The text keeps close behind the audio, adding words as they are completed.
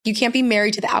You can't be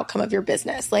married to the outcome of your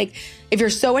business. Like, if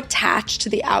you're so attached to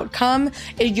the outcome,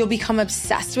 you'll become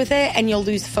obsessed with it and you'll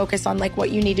lose focus on like what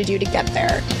you need to do to get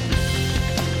there.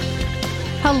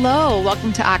 Hello,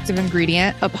 welcome to Active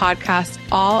Ingredient, a podcast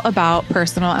all about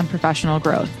personal and professional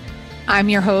growth. I'm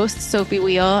your host, Sophie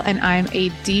Wheel, and I'm a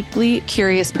deeply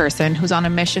curious person who's on a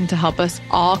mission to help us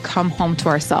all come home to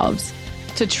ourselves,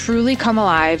 to truly come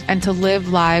alive and to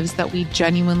live lives that we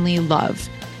genuinely love.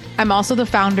 I'm also the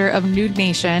founder of Nude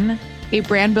Nation, a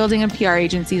brand building and PR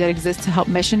agency that exists to help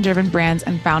mission-driven brands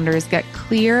and founders get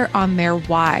clear on their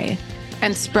why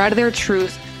and spread their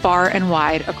truth far and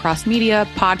wide across media,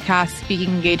 podcasts, speaking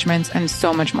engagements, and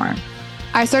so much more.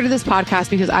 I started this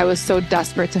podcast because I was so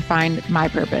desperate to find my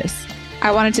purpose.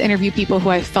 I wanted to interview people who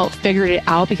I felt figured it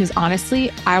out because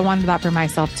honestly, I wanted that for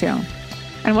myself too.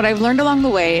 And what I've learned along the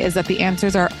way is that the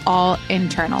answers are all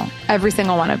internal, every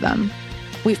single one of them.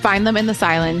 We find them in the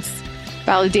silence.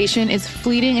 Validation is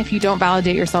fleeting if you don't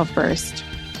validate yourself first.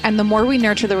 And the more we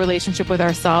nurture the relationship with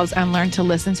ourselves and learn to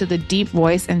listen to the deep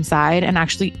voice inside and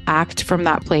actually act from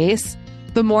that place,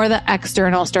 the more the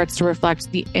external starts to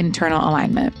reflect the internal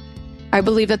alignment. I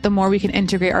believe that the more we can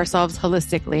integrate ourselves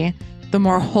holistically, the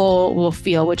more whole we'll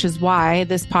feel, which is why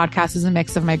this podcast is a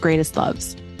mix of my greatest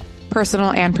loves,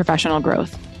 personal and professional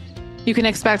growth. You can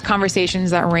expect conversations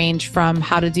that range from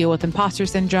how to deal with imposter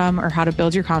syndrome or how to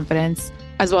build your confidence,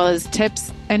 as well as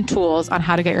tips and tools on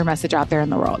how to get your message out there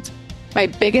in the world. My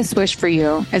biggest wish for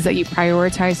you is that you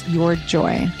prioritize your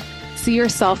joy, see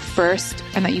yourself first,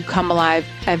 and that you come alive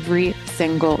every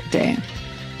single day.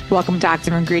 Welcome to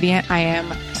Active Ingredient. I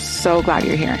am so glad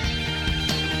you're here.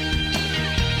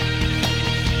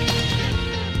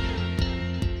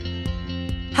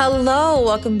 Hello,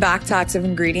 welcome back to Active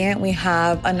Ingredient. We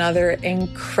have another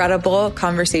incredible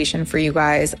conversation for you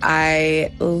guys.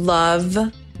 I love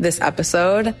this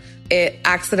episode. It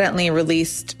accidentally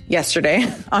released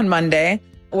yesterday on Monday,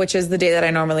 which is the day that I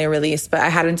normally release, but I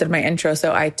hadn't did my intro,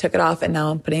 so I took it off and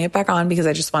now I'm putting it back on because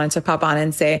I just wanted to pop on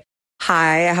and say,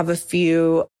 hi, I have a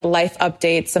few life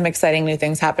updates, some exciting new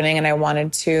things happening, and I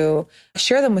wanted to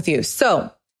share them with you.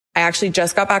 So I actually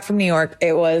just got back from New York.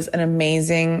 It was an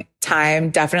amazing time.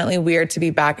 Definitely weird to be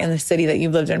back in the city that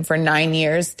you've lived in for 9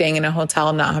 years, staying in a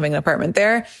hotel, not having an apartment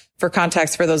there. For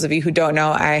context, for those of you who don't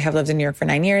know, I have lived in New York for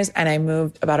 9 years and I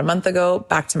moved about a month ago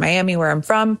back to Miami, where I'm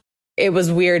from. It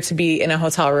was weird to be in a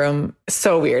hotel room.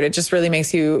 So weird. It just really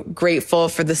makes you grateful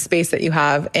for the space that you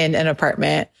have in an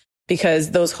apartment,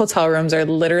 because those hotel rooms are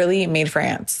literally made for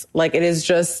ants. Like, it is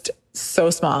just so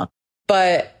small.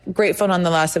 But grateful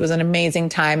nonetheless. It was an amazing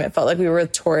time. It felt like we were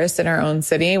tourists in our own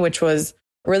city, which was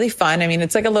really fun. I mean,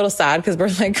 it's like a little sad because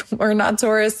we're not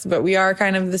tourists, but we are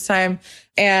kind of this time.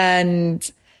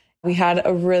 And we had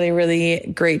a really,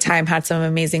 really great time, had some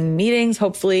amazing meetings.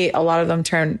 Hopefully a lot of them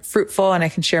turn fruitful and I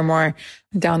can share more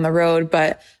down the road.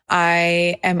 But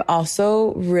I am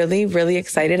also really, really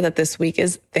excited that this week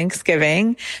is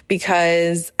Thanksgiving,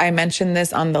 because I mentioned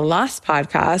this on the last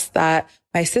podcast that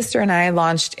my sister and I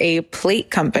launched a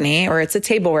plate company, or it's a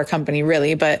tableware company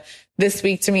really, but this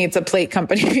week to me, it's a plate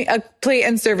company, a plate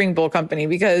and serving bowl company,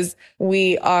 because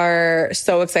we are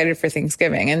so excited for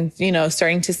Thanksgiving and, you know,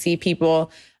 starting to see people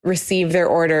receive their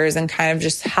orders and kind of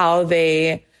just how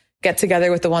they get together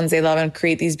with the ones they love and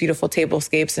create these beautiful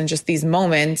tablescapes and just these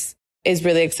moments is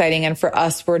really exciting. And for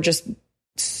us, we're just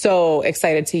so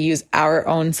excited to use our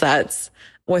own sets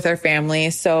with our family.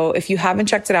 So if you haven't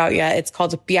checked it out yet, it's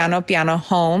called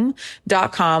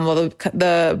pianopianohome.com. Well,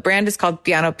 the brand is called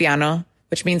Piano Piano,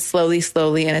 which means slowly,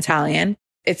 slowly in Italian.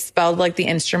 It's spelled like the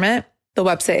instrument. The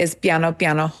website is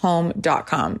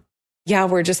pianopianohome.com. Yeah,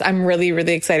 I'm really,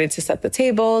 really excited to set the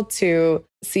table, to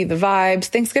see the vibes.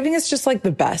 Thanksgiving is just like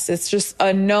the best. It's just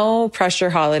a no pressure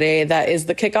holiday that is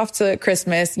the kickoff to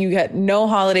Christmas. You get no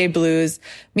holiday blues.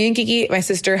 Me and Kiki, my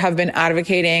sister, have been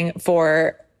advocating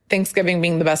for Thanksgiving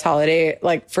being the best holiday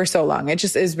like for so long. It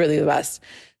just is really the best.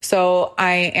 So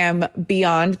I am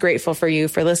beyond grateful for you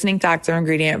for listening to Active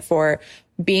Ingredient, for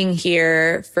being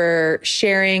here, for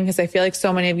sharing, because I feel like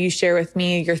so many of you share with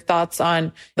me your thoughts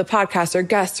on the podcast or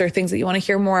guests or things that you want to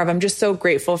hear more of. I'm just so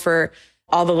grateful for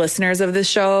all the listeners of this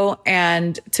show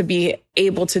and to be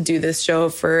able to do this show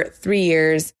for 3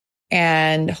 years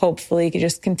and hopefully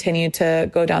just continue to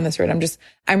go down this road.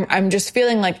 I'm just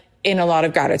feeling like in a lot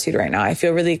of gratitude right now. I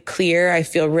feel really clear. I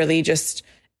feel really just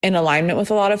in alignment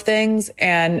with a lot of things,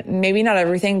 and maybe not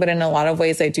everything, but in a lot of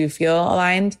ways I do feel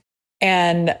aligned.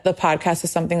 And the podcast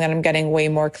is something that I'm getting way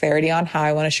more clarity on how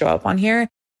I want to show up on here.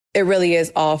 It really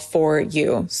is all for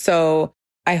you. So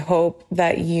I hope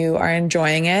that you are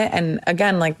enjoying it. And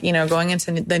again, like, you know, going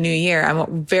into the new year,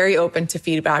 I'm very open to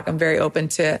feedback. I'm very open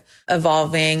to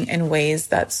evolving in ways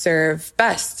that serve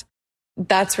best.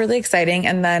 That's really exciting.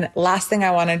 And then last thing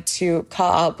I wanted to call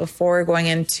out before going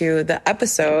into the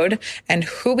episode and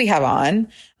who we have on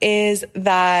is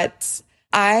that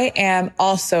I am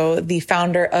also the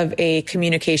founder of a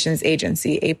communications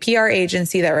agency, a PR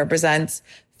agency that represents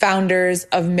founders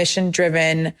of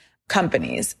mission-driven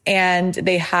companies. And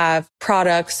they have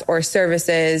products or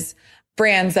services,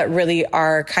 brands that really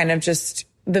are kind of just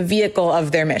the vehicle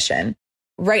of their mission.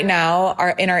 Right now,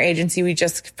 in our agency, we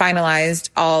just finalized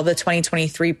all the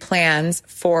 2023 plans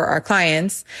for our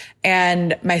clients.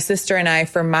 And my sister and I,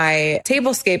 for our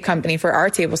tablescape company,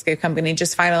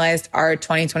 just finalized our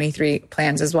 2023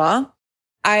 plans as well.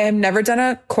 I have never done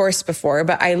a course before,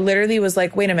 but I literally was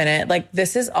like, wait a minute, like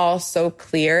this is all so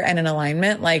clear and in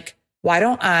alignment. Like, why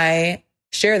don't I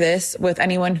share this with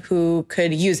anyone who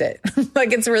could use it?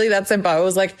 Like, it's really that simple. I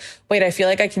was like, wait, I feel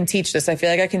like I can teach this. I feel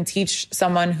like I can teach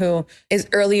someone who is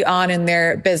early on in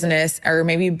their business or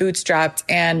maybe bootstrapped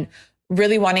and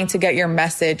really wanting to get your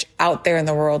message out there in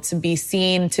the world, to be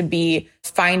seen, to be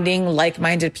finding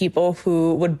like-minded people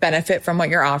who would benefit from what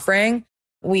you're offering.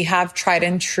 We have tried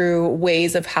and true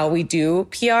ways of how we do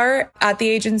PR at the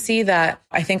agency that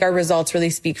I think our results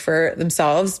really speak for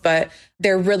themselves, but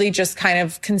they're really just kind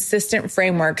of consistent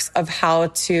frameworks of how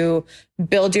to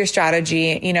build your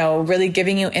strategy, you know, really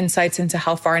giving you insights into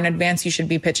how far in advance you should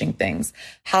be pitching things,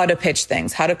 how to pitch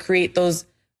things, how to create those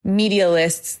media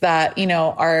lists that, you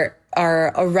know, are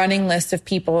a running list of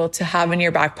people to have in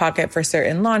your back pocket for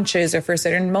certain launches or for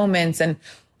certain moments, and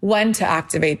when to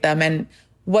activate them, and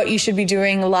what you should be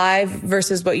doing live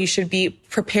versus what you should be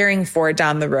preparing for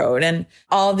down the road. And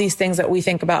all of these things that we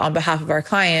think about on behalf of our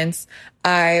clients,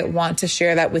 I want to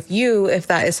share that with you if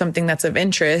that is something that's of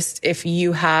interest. If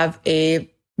you have a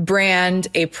brand,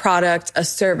 a product, a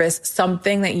service,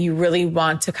 something that you really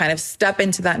want to kind of step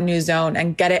into that new zone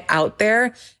and get it out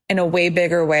there in a way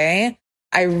bigger way,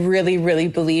 I really, really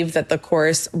believe that the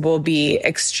course will be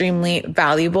extremely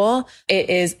valuable. It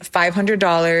is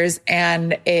 $500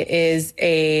 and it is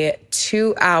a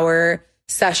 2-hour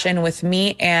session with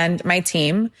me and my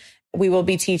team. We will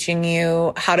be teaching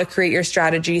you how to create your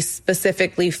strategy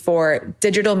specifically for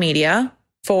digital media,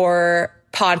 for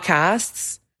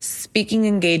podcasts, speaking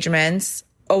engagements,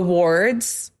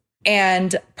 awards,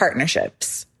 and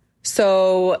partnerships.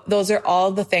 So those are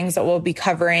all the things that we'll be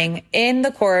covering in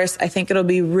the course. I think it'll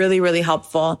be really, really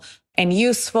helpful and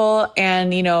useful.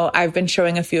 And, you know, I've been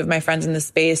showing a few of my friends in the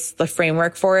space the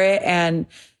framework for it, and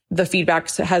the feedback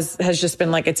has just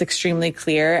been like, it's extremely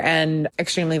clear and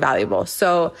extremely valuable.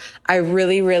 So I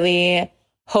really, really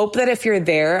hope that if you're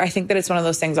there, I think that it's one of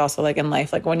those things also like in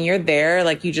life, like when you're there,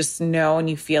 like you just know and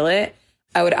you feel it.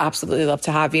 I would absolutely love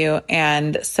to have you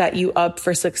and set you up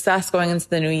for success going into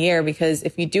the new year, because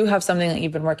if you do have something that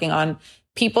you've been working on,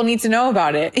 people need to know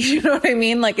about it. You know what I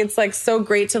mean? Like, it's like so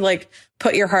great to like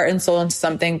put your heart and soul into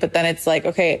something, but then it's like,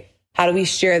 okay, how do we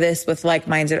share this with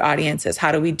like-minded audiences?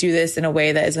 How do we do this in a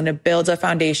way that is going to build a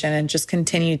foundation and just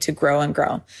continue to grow and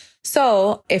grow?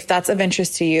 So if that's of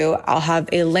interest to you, I'll have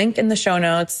a link in the show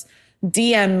notes.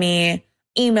 DM me,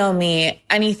 email me,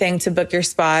 anything to book your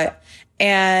spot.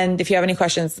 And if you have any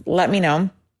questions, let me know.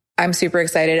 I'm super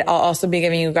excited. I'll also be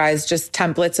giving you guys just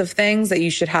templates of things that you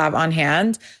should have on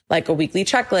hand, like a weekly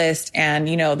checklist and,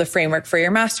 you know, the framework for your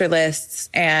master lists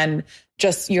and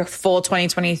just your full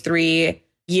 2023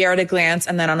 year at a glance.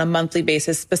 And then on a monthly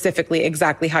basis, specifically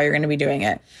exactly how you're going to be doing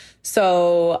it.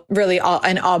 So really all,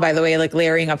 by the way, like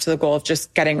layering up to the goal of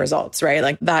just getting results, right?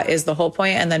 Like that is the whole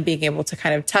point. And then being able to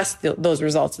kind of test those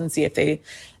results and see if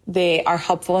they are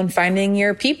helpful in finding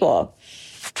your people.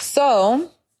 So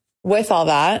with all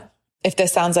that, if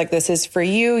this sounds like this is for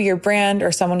you, your brand,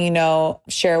 or someone you know,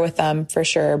 share with them for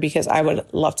sure, because I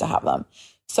would love to have them.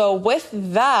 So with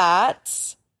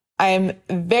that, I'm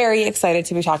very excited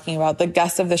to be talking about the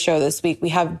guest of the show this week. We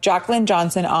have Jacqueline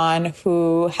Johnson on,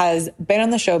 who has been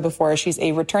on the show before. She's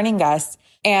a returning guest,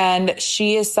 and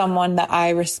she is someone that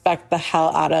I respect the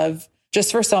hell out of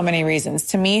just for so many reasons.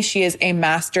 To me, she is a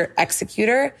master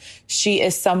executor. She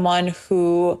is someone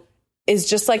who is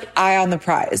just like eye on the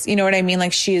prize. You know what I mean?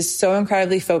 Like, she is so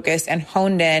incredibly focused and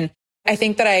honed in. I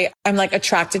think that I'm like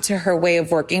attracted to her way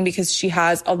of working because she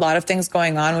has a lot of things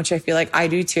going on, which I feel like I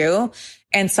do too.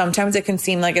 And sometimes it can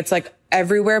seem like it's like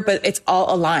everywhere, but it's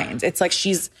all aligned. It's like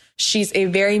she's a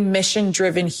very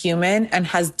mission-driven human and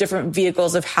has different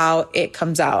vehicles of how it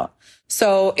comes out.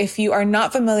 So if you are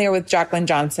not familiar with Jacqueline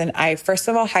Johnson, I first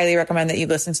of all highly recommend that you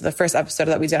listen to the first episode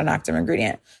that we did on Active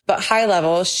Ingredient. But high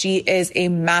level, she is a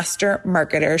master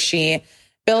marketer. She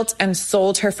built and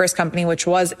sold her first company, which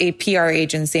was a PR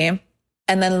agency,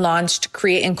 and then launched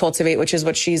Create and Cultivate, which is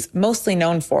what she's mostly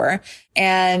known for.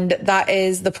 And that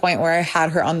is the point where I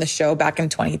had her on the show back in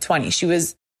 2020. She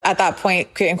was at that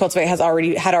point, Create and Cultivate had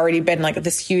already been like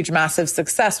this huge, massive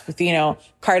success with,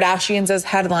 Kardashians as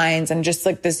headlines and just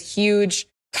like this huge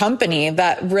company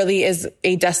that really is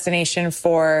a destination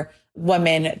for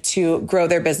women to grow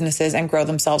their businesses and grow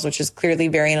themselves, which is clearly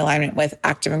very in alignment with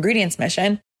Active Ingredients'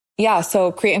 mission. Yeah.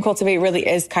 So Create and Cultivate really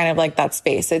is kind of like that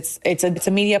space. It's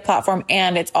a media platform,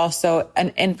 and it's also an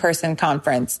in-person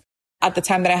conference. At the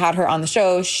time that I had her on the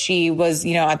show, she was,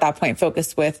 at that point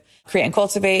focused with Create and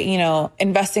Cultivate,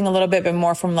 investing a little bit, but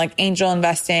more from like angel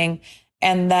investing.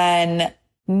 And then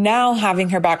now having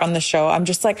her back on the show, I'm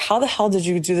just like, how the hell did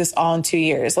you do this all in 2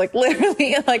 years? Like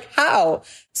literally, like how?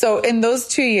 So in those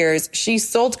 2 years, she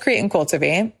sold Create and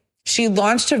Cultivate. She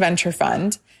launched a venture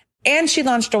fund, and she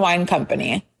launched a wine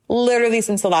company, literally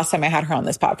since the last time I had her on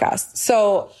this podcast.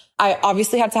 So I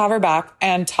obviously had to have her back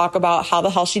and talk about how the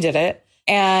hell she did it,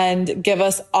 and give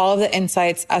us all the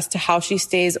insights as to how she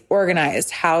stays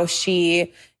organized, how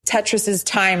she Tetrises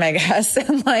time, I guess,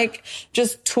 and like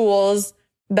just tools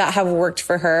that have worked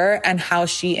for her, and how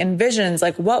she envisions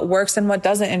like what works and what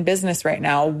doesn't in business right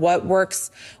now. What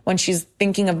works when she's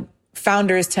thinking of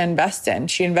founders to invest in.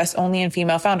 She invests only in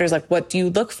female founders. Like, what do you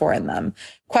look for in them?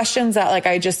 Questions that like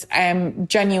I am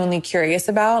genuinely curious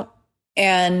about.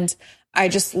 And I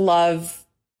just love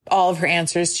all of her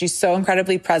answers. She's so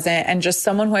incredibly present, and just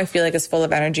someone who I feel like is full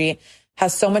of energy,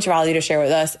 has so much value to share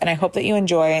with us. And I hope that you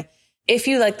enjoy. If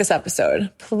you like this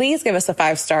episode, please give us a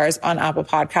 5 stars on Apple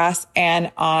Podcasts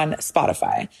and on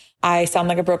Spotify. I sound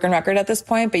like a broken record at this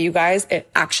point, but you guys, it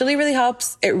actually really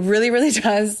helps. It really, really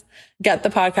does get the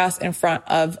podcast in front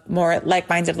of more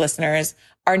like-minded listeners.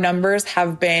 Our numbers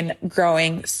have been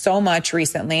growing so much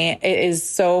recently. It is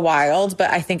so wild, but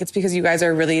I think it's because you guys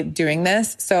are really doing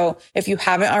this. So if you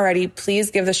haven't already, please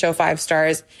give the show 5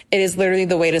 stars. It is literally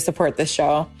the way to support this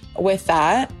show. With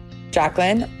that,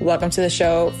 Jacqueline, welcome to the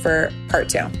show for part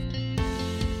 2.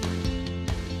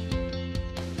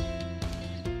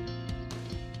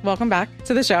 Welcome back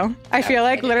to the show. I feel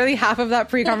like literally half of that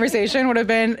pre-conversation would have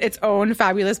been its own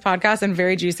fabulous podcast and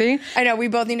very juicy. I know, we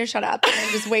both need to shut up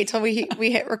and just wait till we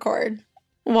hit record.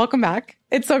 Welcome back.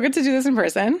 It's so good to do this in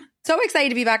person. So excited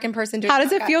to be back in person. How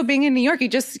does it feel being in New York? You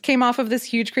just came off of this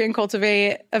huge Create and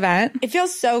Cultivate event. It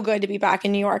feels so good to be back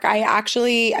in New York.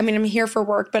 I'm here for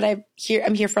work, but I'm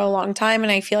here for a long time.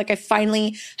 And I feel like I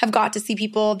finally have got to see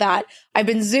people that I've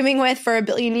been Zooming with for a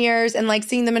billion years, and like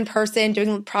seeing them in person,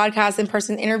 doing podcasts in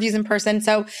person, interviews in person.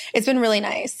 So it's been really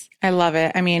nice. I love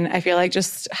it. I mean, I feel like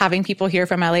just having people here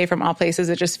from LA, from all places,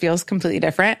 it just feels completely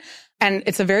different. And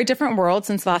it's a very different world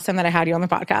since the last time that I had you on the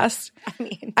podcast.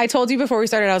 I told you before we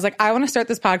started, I was like, I want to start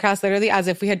this podcast literally as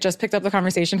if we had just picked up the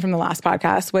conversation from the last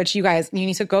podcast, which you guys, you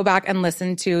need to go back and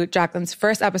listen to Jacqueline's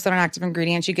first episode on Active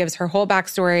Ingredient. She gives her whole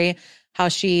backstory, how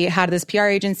she had this PR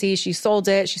agency, she sold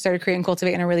it, she started Create and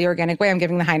Cultivate in a really organic way. I'm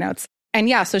giving the high notes. And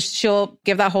yeah, so she'll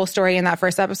give that whole story in that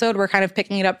first episode. We're kind of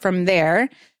picking it up from there.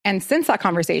 And since that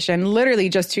conversation, literally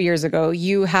just 2 years ago,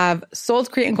 you have sold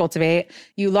Create and Cultivate,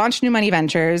 you launched New Money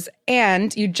Ventures,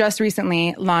 and you just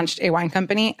recently launched a wine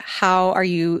company. How are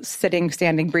you sitting,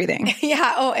 standing, breathing?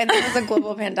 Yeah. Oh, and that was a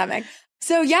global pandemic.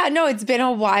 So yeah, no, it's been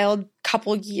a wild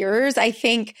couple years. I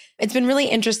think it's been really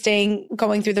interesting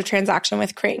going through the transaction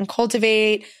with Create and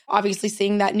Cultivate, obviously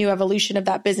seeing that new evolution of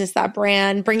that business, that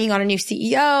brand, bringing on a new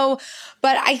CEO.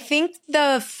 But I think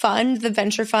the fund, the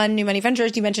venture fund, New Money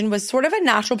Ventures you mentioned, was sort of a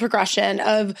natural progression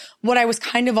of what I was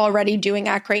kind of already doing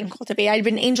at Create and Cultivate. I'd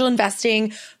been angel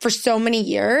investing for so many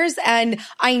years, and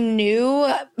I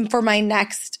knew for my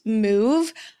next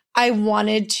move, I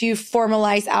wanted to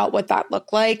formalize out what that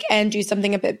looked like and do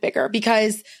something a bit bigger,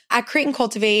 because at Create and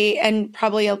Cultivate, and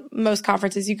probably most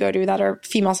conferences you go to that are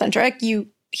female centric, you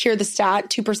hear the stat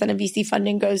 2% of VC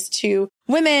funding goes to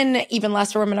women, even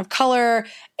less for women of color.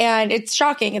 And it's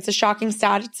shocking. It's a shocking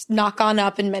stat. It's not gone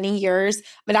up in many years.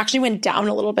 It actually went down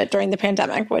a little bit during the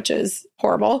pandemic, which is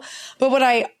horrible. But what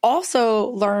I also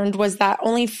learned was that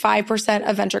only 5%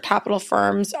 of venture capital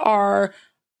firms are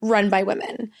run by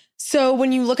women. So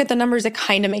when you look at the numbers, it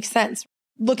kind of makes sense.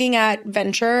 Looking at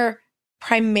venture,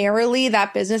 primarily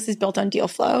that business is built on deal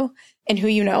flow and who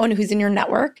you know and who's in your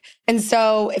network. And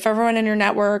so if everyone in your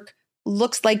network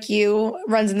looks like you,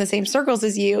 runs in the same circles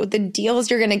as you, the deals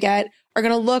you're going to get are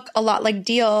going to look a lot like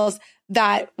deals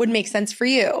that would make sense for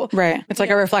you. Right. It's like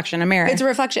a reflection, a mirror. It's a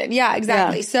reflection. Yeah,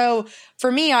 exactly. Yeah. So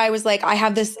for me, I was like, I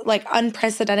have this like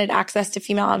unprecedented access to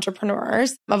female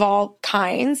entrepreneurs of all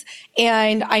kinds.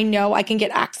 And I know I can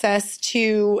get access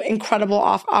to incredible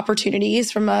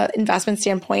opportunities from an investment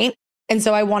standpoint. And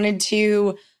so I wanted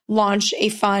to launch a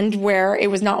fund where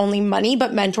it was not only money,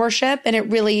 but mentorship. And it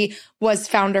really was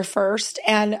founder first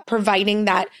and providing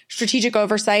that strategic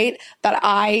oversight that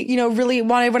I, really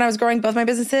wanted when I was growing both my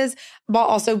businesses, while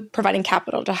also providing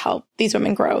capital to help these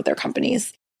women grow their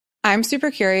companies. I'm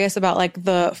super curious about like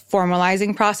the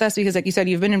formalizing process, because like you said,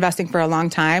 you've been investing for a long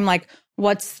time. Like,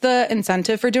 what's the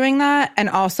incentive for doing that? And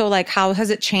also like, how has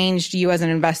it changed you as an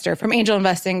investor from angel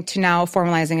investing to now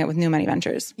formalizing it with New Money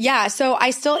Ventures? Yeah. So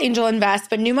I still angel invest,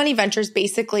 but New Money Ventures,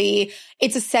 basically,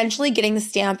 it's essentially getting the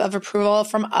stamp of approval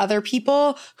from other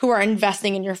people who are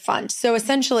investing in your fund. So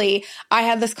essentially, I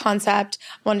had this concept,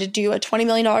 I wanted to do a $20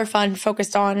 million fund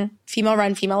focused on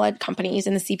female-run, female-led companies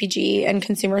in the CPG and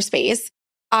consumer space.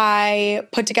 I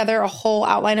put together a whole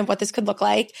outline of what this could look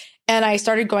like. And I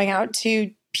started going out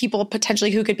to people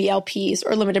potentially who could be LPs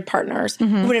or limited partners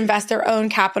who would invest their own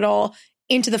capital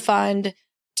into the fund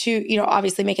to,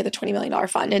 obviously make it the $20 million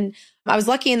fund. And I was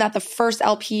lucky in that the first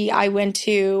LP I went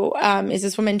to is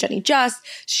this woman, Jenny Just.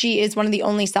 She is one of the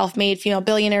only self-made female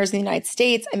billionaires in the United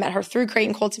States. I met her through Create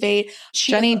and Cultivate.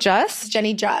 Jenny Just?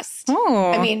 Jenny Just.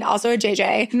 Oh. I mean, also a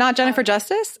JJ. Not Jennifer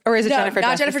Justice? Or is it Jennifer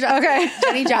Justice? Not Jennifer Justice. Okay.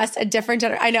 Jenny Just, a different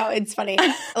Jennifer. I know, it's funny.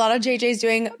 A lot of JJs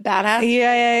doing badass.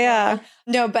 Yeah.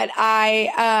 No, but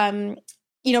I,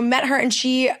 met her, and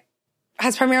she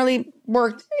has primarily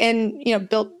worked in,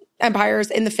 built empires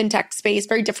in the fintech space,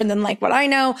 very different than like what I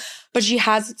know, but she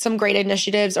has some great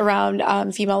initiatives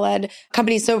around female-led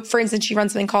companies. So for instance, she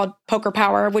runs something called Poker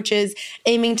Power, which is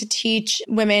aiming to teach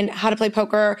women how to play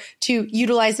poker, to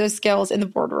utilize those skills in the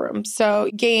boardroom. So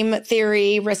game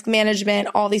theory, risk management,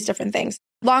 all these different things.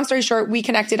 Long story short, we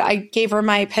connected. I gave her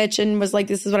my pitch and was like,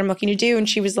 this is what I'm looking to do. And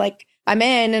she was like, I'm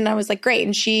in. And I was like, great.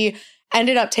 And she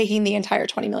ended up taking the entire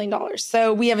 $20 million.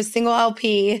 So we have a single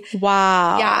LP.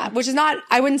 Wow. Yeah, which is not,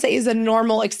 I wouldn't say is a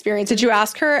normal experience. Did you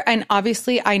ask her? And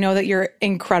obviously, I know that you're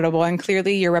incredible and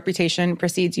clearly your reputation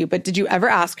precedes you, but did you ever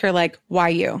ask her, like, why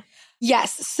you?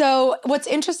 Yes. So what's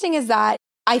interesting is that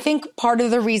I think part of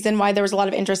the reason why there was a lot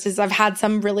of interest is I've had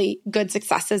some really good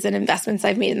successes and investments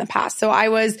I've made in the past. So I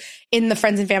was in the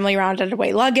friends and family round at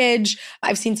Away Luggage.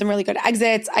 I've seen some really good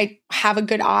exits. I have a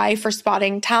good eye for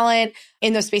spotting talent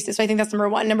in those spaces. So I think that's number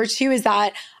one. Number two is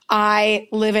that I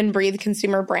live and breathe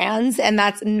consumer brands, and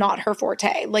that's not her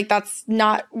forte. Like, that's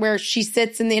not where she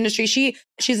sits in the industry.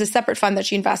 She's a separate fund that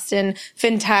she invests in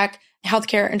fintech,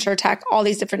 healthcare, insurtech, all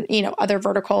these different, other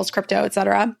verticals, crypto, et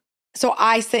cetera. So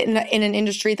I sit in an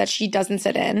industry that she doesn't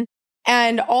sit in.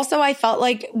 And also I felt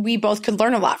like we both could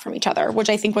learn a lot from each other, which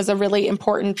I think was a really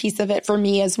important piece of it for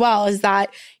me as well, is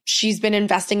that she's been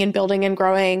investing in building and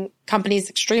growing companies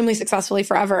extremely successfully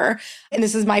forever. And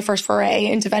this is my first foray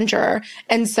into venture.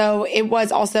 And so it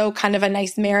was also kind of a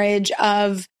nice marriage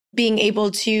of being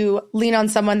able to lean on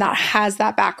someone that has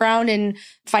that background in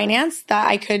finance that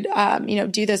I could,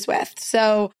 do this with.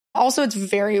 So also, it's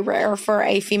very rare for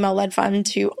a female-led fund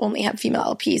to only have female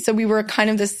LPs. So we were it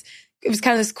was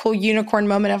kind of this cool unicorn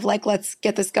moment of like, let's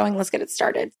get this going. Let's get it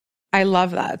started. I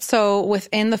love that. So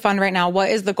within the fund right now, what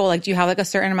is the goal? Like, do you have like a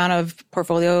certain amount of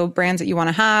portfolio brands that you want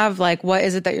to have? Like, what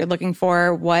is it that you're looking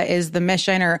for? What is the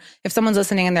mission? Or if someone's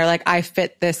listening and they're like, I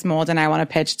fit this mold and I want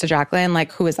to pitch to Jacqueline,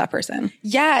 like, who is that person?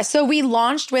 Yeah. So we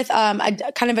launched with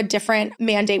a kind of a different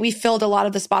mandate. We filled a lot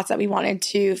of the spots that we wanted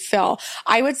to fill.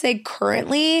 I would say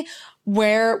currently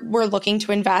where we're looking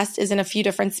to invest is in a few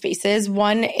different spaces.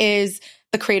 One is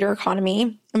the creator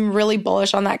economy. I'm really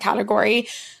bullish on that category.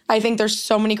 I think there's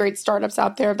so many great startups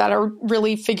out there that are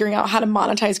really figuring out how to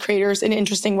monetize creators in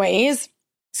interesting ways.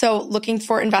 So looking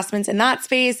for investments in that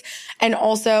space, and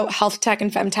also health tech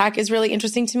and femtech is really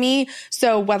interesting to me.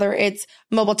 So whether it's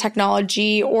mobile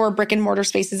technology or brick and mortar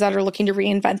spaces that are looking to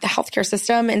reinvent the healthcare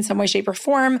system in some way, shape, or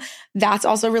form, that's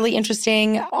also really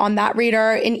interesting on that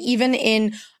radar. And even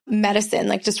in medicine,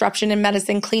 like disruption in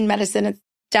medicine, clean medicine, it's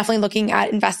definitely looking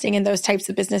at investing in those types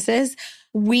of businesses.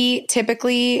 We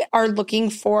typically are looking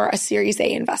for a Series A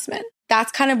investment.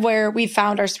 That's kind of where we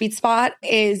found our sweet spot,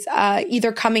 is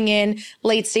either coming in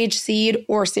late stage seed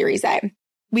or Series A.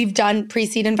 We've done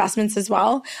pre-seed investments as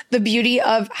well. The beauty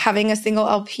of having a single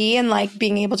LP and like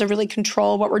being able to really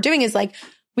control what we're doing is like,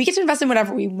 we get to invest in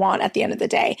whatever we want at the end of the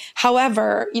day.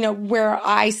 However, where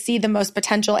I see the most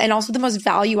potential and also the most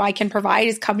value I can provide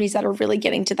is companies that are really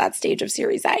getting to that stage of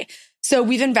Series A. So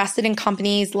we've invested in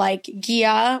companies like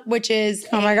Gia, which is...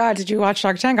 Oh my God, did you watch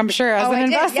Shark Tank? I'm sure as an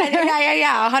investor.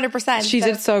 Yeah, 100%. She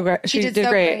did so great. She did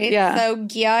great. Yeah. So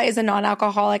Gia is a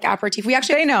non-alcoholic aperitif.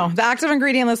 They know. The Active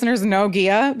Ingredient listeners know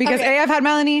Gia because A, I've had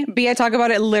Melanie. B, I talk about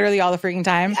it literally all the freaking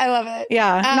time. I love it.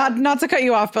 Yeah. Not to cut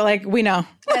you off, but like we know.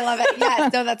 I love it. Yeah.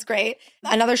 No, that's great.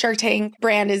 Another Shark Tank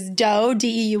brand is Dough,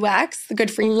 Deux. The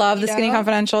Good For You. Love the Skinny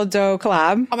Confidential Dough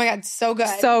collab. Oh my God. So good.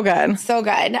 So good. So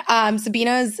good.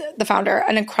 Sabina is the founder,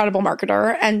 an incredible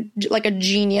marketer and like a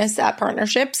genius at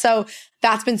partnership. So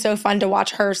that's been so fun to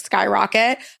watch her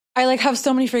skyrocket. I like have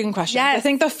so many freaking questions. Yes. I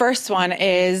think the first one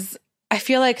is, I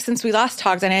feel like since we last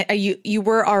talked and you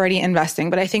were already investing,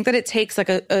 but I think that it takes like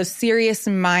a serious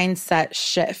mindset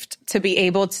shift to be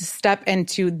able to step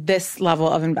into this level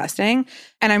of investing.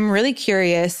 And I'm really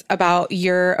curious about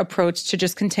your approach to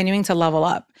just continuing to level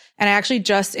up. And I actually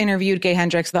just interviewed Gay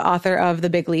Hendricks, the author of The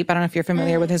Big Leap. I don't know if you're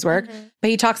familiar with his work, but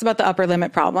he talks about the upper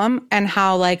limit problem and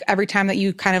how like every time that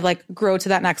you kind of like grow to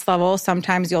that next level,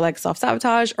 sometimes you'll like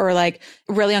self-sabotage or like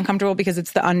really uncomfortable because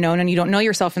it's the unknown and you don't know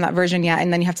yourself in that version yet.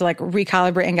 And then you have to like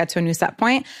recalibrate and get to a new set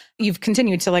point. You've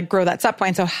continued to like grow that set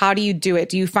point. So how do you do it?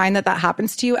 Do you find that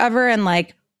happens to you ever? And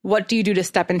like, what do you do to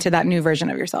step into that new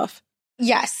version of yourself?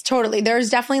 Yes, totally.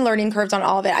 There's definitely learning curves on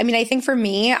all of it. I mean, I think for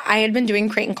me, I had been doing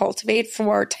Create and Cultivate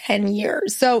for 10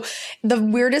 years. So the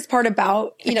weirdest part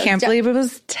about, I can't believe it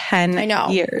was 10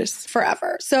 years.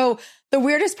 Forever. So the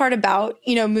weirdest part about,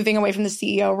 moving away from the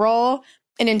CEO role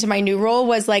and into my new role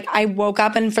was like, I woke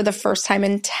up and for the first time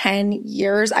in 10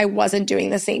 years, I wasn't doing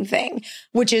the same thing,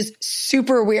 which is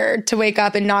super weird to wake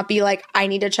up and not be like, I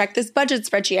need to check this budget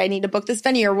spreadsheet. I need to book this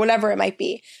venue or whatever it might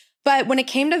be. But when it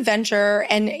came to venture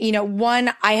and,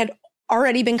 one, I had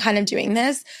already been kind of doing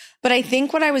this, but I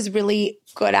think what I was really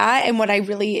good at and what I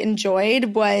really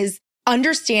enjoyed was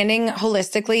understanding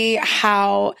holistically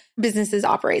how businesses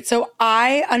operate. So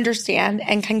I understand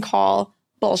and can call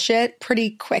bullshit pretty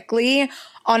quickly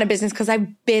on a business because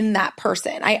I've been that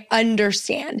person. I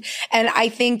understand. And I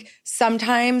think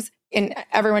sometimes, and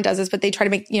everyone does this, but they try to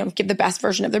make, give the best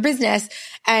version of their business.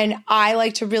 And I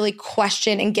like to really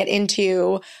question and get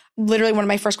into literally one of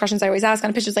my first questions I always ask on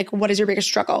a pitch is like, what is your biggest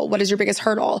struggle? What is your biggest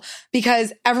hurdle?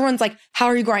 Because everyone's like, how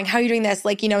are you growing? How are you doing this?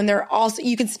 Like, and they're also,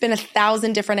 you can spin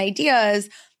 1,000 different ideas,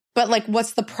 but like,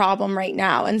 what's the problem right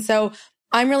now? And so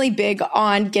I'm really big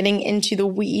on getting into the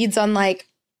weeds on like,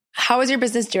 how is your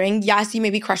business doing? Yes, you may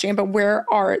be crushing it, but where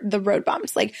are the road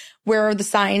bumps? Like, where are the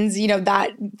signs,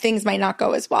 that things might not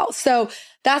go as well? So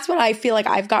that's what I feel like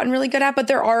I've gotten really good at. But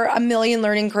there are a million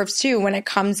learning curves too when it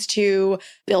comes to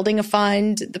building a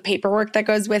fund, the paperwork that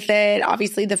goes with it,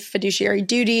 obviously the fiduciary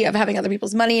duty of having other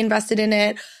people's money invested in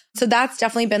it. So that's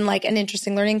definitely been like an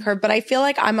interesting learning curve. But I feel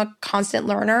like I'm a constant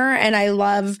learner and I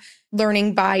love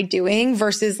learning by doing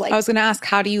versus like... I was going to ask,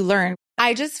 how do you learn?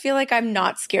 I just feel like I'm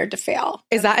not scared to fail.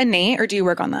 Is that innate or do you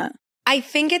work on that? I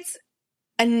think it's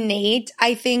innate.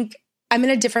 I think I'm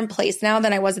in a different place now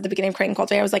than I was at the beginning of Create and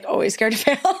Cultivate. I was like always scared to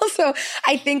fail. So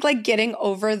I think like getting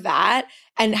over that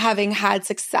and having had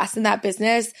success in that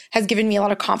business has given me a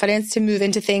lot of confidence to move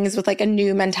into things with like a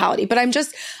new mentality. But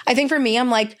I think for me, I'm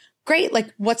like, great.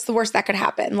 Like what's the worst that could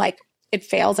happen? Like it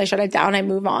fails, I shut it down, I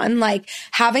move on. Like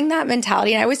having that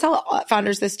mentality. And I always tell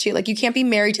founders this too, like you can't be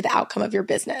married to the outcome of your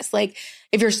business. Like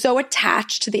if you're so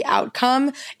attached to the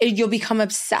outcome, you'll become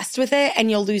obsessed with it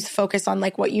and you'll lose focus on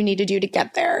like what you need to do to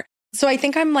get there. So I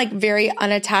think I'm like very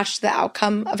unattached to the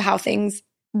outcome of how things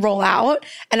roll out.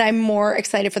 And I'm more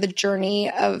excited for the journey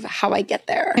of how I get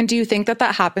there. And do you think that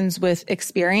happens with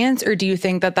experience or do you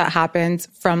think that happens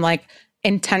from like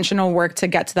intentional work to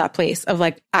get to that place of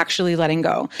like actually letting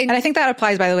go? And I think that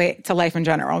applies, by the way, to life in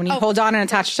general. When you hold on and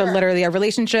attach to literally a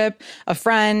relationship, a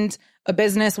friend, a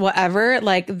business, whatever,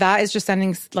 like that is just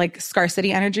sending like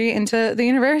scarcity energy into the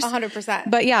universe. 100%.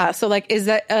 But yeah, so like, is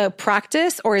that a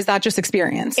practice or is that just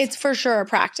experience? It's for sure a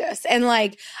practice. And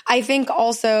like, I think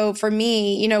also for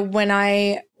me, when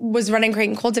I was running Create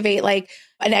and Cultivate, like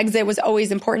an exit was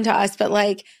always important to us. But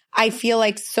like, I feel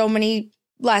like so many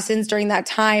lessons during that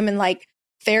time and like,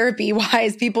 therapy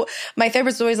wise, my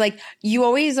therapist was always like, you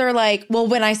always are like, well,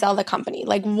 when I sell the company,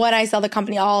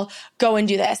 I'll go and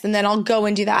do this. And then I'll go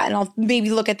and do that. And I'll maybe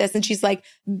look at this. And she's like,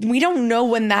 we don't know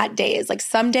when that day is. Like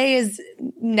someday is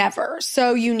never.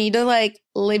 So you need to like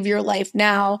live your life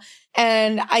now.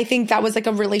 And I think that was like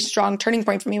a really strong turning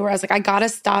point for me where I was like, I got to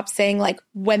stop saying like,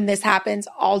 when this happens,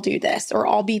 I'll do this, or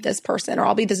I'll be this person, or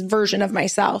I'll be this version of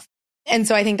myself. And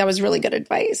so I think that was really good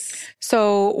advice.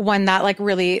 So when that like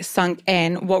really sunk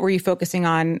in, what were you focusing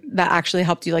on that actually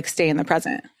helped you like stay in the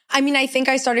present? I mean, I think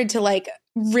I started to like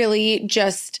really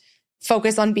just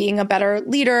focus on being a better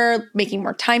leader, making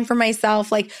more time for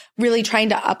myself, like really trying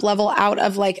to up level out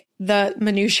of like the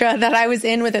minutia that I was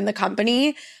in within the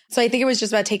company. So I think it was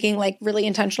just about taking like really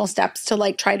intentional steps to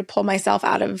like try to pull myself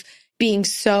out of being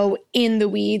so in the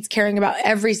weeds, caring about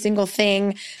every single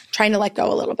thing, trying to let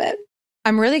go a little bit.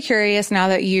 I'm really curious now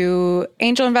that you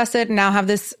angel invested, now have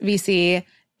this VC,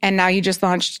 and now you just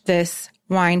launched this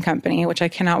wine company, which I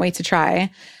cannot wait to try.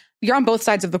 You're on both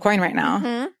sides of the coin right now.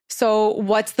 Mm-hmm. So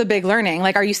what's the big learning?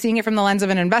 Like, are you seeing it from the lens of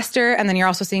an investor? And then you're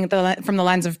also seeing it from the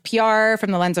lens of PR,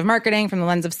 from the lens of marketing, from the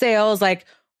lens of sales? Like,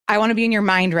 I want to be in your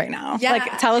mind right now. Yeah.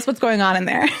 Like, tell us what's going on in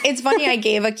there. It's funny. I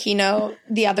gave a keynote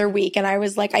the other week and I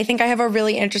was like, I think I have a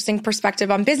really interesting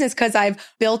perspective on business because I've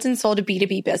built and sold a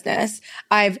B2B business.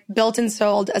 I've built and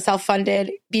sold a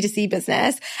self-funded B2C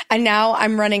business. And now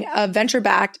I'm running a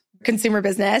venture-backed consumer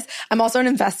business. I'm also an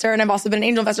investor and I've also been an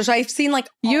angel investor. So I've seen like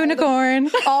unicorn,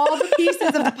 all the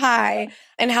pieces of the pie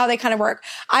and how they kind of work.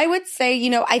 I would say, you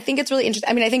know, I think it's really interesting.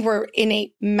 I mean, I think we're in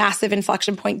a massive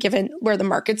inflection point given where the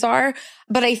markets are.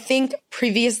 But I think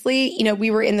previously, you know,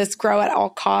 we were in this grow at all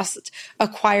costs,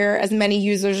 acquire as many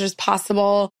users as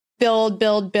possible,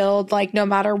 build, like no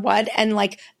matter what. And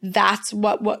like, that's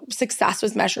what success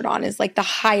was measured on is like the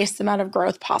highest amount of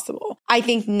growth possible. I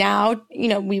think now, you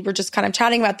know, we were just kind of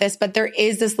chatting about this, but there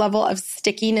is this level of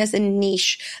stickiness and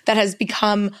niche that has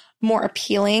become more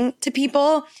appealing to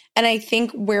people. And I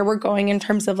think where we're going in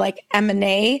terms of like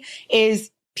M&A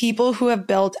is people who have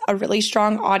built a really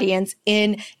strong audience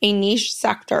in a niche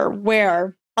sector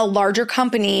where a larger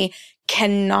company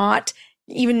cannot,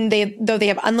 though they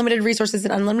have unlimited resources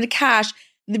and unlimited cash,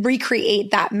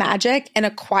 recreate that magic and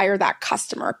acquire that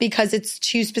customer because it's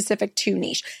too specific, too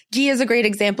niche. Ghee is a great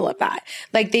example of that.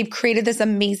 Like they've created this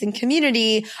amazing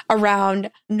community around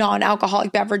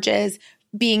non-alcoholic beverages.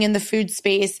 Being in the food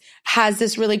space has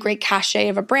this really great cachet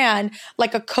of a brand.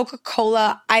 Like a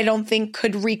Coca-Cola, I don't think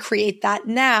could recreate that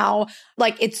now.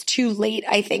 Like it's too late,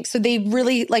 I think. So they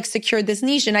really like secured this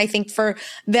niche. And I think for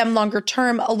them longer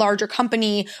term, a larger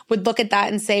company would look at that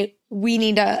and say, we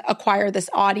need to acquire this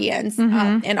audience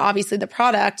and obviously the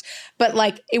product, but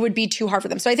like it would be too hard for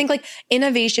them. So I think like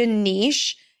innovation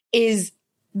niche is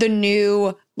the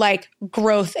new like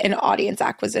growth and audience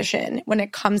acquisition when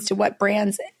it comes to what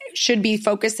brands should be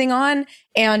focusing on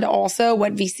and also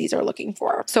what VCs are looking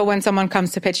for. So when someone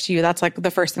comes to pitch to you, that's like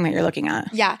the first thing that you're looking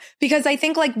at. Yeah. Because I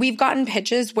think like we've gotten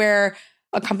pitches where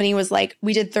a company was like,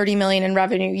 we did 30 million in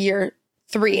revenue year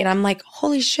 3. And I'm like,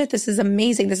 holy shit, this is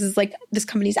amazing. This is like, this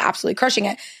company's absolutely crushing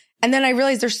it. And then I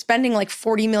realized they're spending like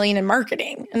 40 million in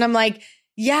marketing. And I'm like,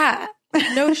 yeah,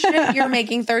 no shit, you're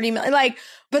making 30 million. Like,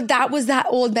 but that was that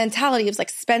old mentality. It was like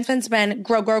spend,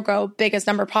 grow, biggest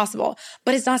number possible.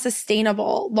 But it's not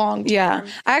sustainable long term. Yeah.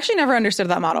 I actually never understood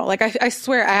that model. Like I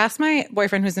swear, I asked my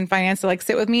boyfriend who's in finance to like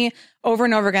sit with me over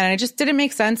and over again. And it just didn't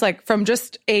make sense. Like from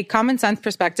just a common sense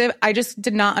perspective, I just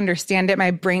did not understand it.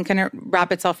 My brain couldn't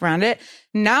wrap itself around it.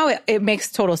 Now it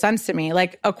makes total sense to me.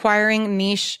 Like acquiring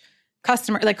niche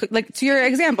customer, like to your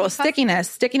example, stickiness.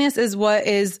 Stickiness is what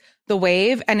is the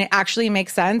wave. And it actually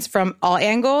makes sense from all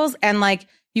angles. And like,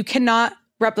 you cannot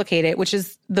replicate it, which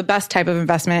is the best type of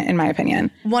investment, in my opinion.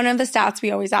 One of the stats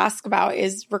we always ask about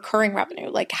is recurring revenue.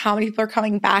 Like how many people are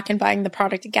coming back and buying the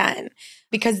product again?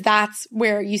 Because that's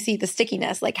where you see the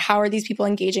stickiness. Like how are these people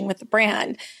engaging with the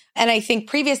brand? And I think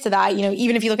previous to that, you know,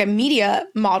 even if you look at media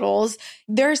models,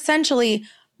 they're essentially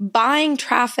buying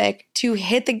traffic to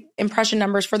hit the impression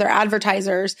numbers for their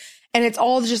advertisers. And it's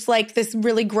all just like this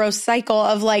really gross cycle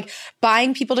of like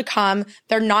buying people to come.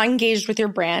 They're not engaged with your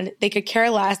brand. They could care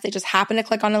less. They just happen to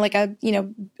click on like a, you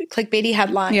know, clickbaity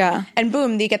headline. Yeah. And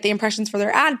boom, they get the impressions for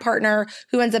their ad partner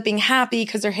who ends up being happy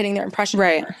because they're hitting their impression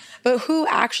right. number. But who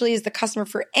actually is the customer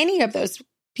for any of those people?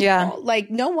 Yeah.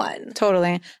 Like no one.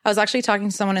 Totally. I was actually talking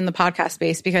to someone in the podcast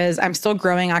space because I'm still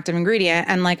growing Active Ingredient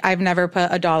and like I've never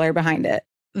put $1 behind it.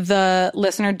 The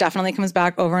listener definitely comes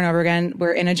back over and over again.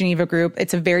 We're in a Geneva group.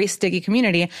 It's a very sticky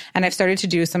community. And I've started to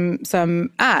do some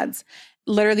ads.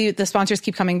 Literally, the sponsors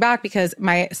keep coming back because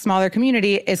my smaller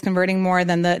community is converting more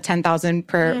than the 10,000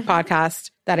 per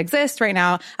podcast that exists right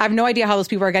now. I have no idea how those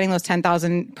people are getting those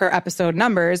 10,000 per episode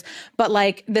numbers. But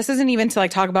like, this isn't even to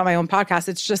like talk about my own podcast.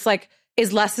 It's just like,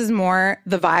 is less is more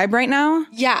the vibe right now?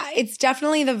 Yeah, it's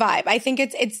definitely the vibe. I think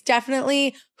it's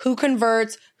definitely who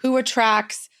converts, who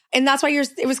attracts. And that's why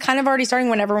it was kind of already starting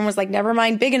when everyone was like, never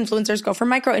mind big influencers, go for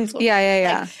micro influencers.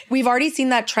 Yeah. Like, we've already seen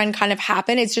that trend kind of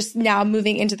happen. It's just now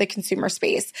moving into the consumer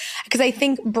space. Because I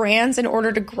think brands, in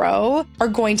order to grow, are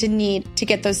going to need to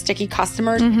get those sticky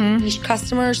customers, niche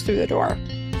customers through the door.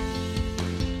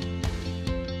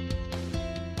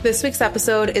 This week's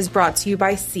episode is brought to you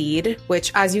by Seed,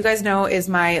 which, as you guys know, is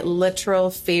my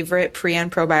literal favorite pre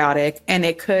and probiotic, and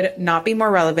it could not be more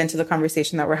relevant to the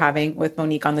conversation that we're having with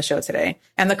Monique on the show today.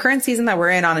 And the current season that we're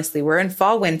in, honestly, we're in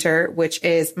fall winter, which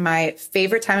is my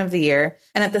favorite time of the year.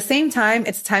 And at the same time,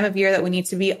 it's a time of year that we need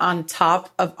to be on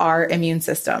top of our immune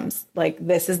systems. Like,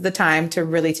 this is the time to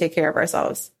really take care of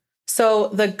ourselves. So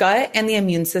the gut and the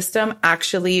immune system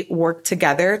actually work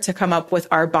together to come up with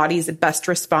our body's best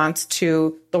response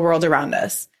to the world around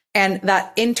us. And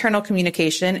that internal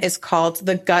communication is called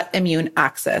the gut immune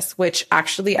axis, which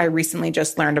actually I recently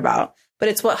just learned about. But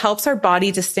it's what helps our body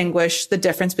distinguish the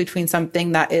difference between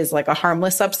something that is like a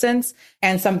harmless substance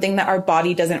and something that our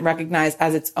body doesn't recognize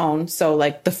as its own. So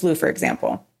like the flu, for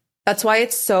example. That's why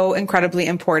it's so incredibly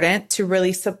important to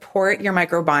really support your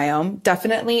microbiome,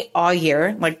 definitely all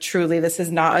year. Like, truly, this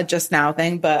is not a just now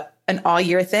thing, but an all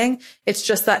year thing. It's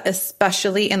just that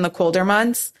especially in the colder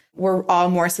months, we're all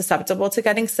more susceptible to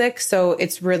getting sick. So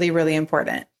it's really, really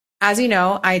important. As you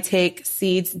know, I take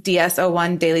Seed's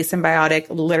DS-01 Daily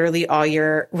Symbiotic literally all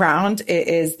year round. It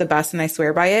is the best and I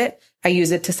swear by it. I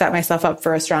use it to set myself up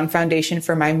for a strong foundation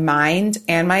for my mind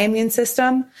and my immune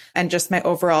system and just my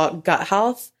overall gut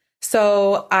health.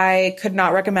 So I could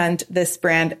not recommend this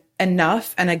brand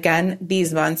enough. And again,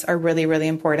 these months are really, really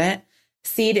important.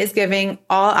 Seed is giving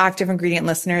all Active Ingredient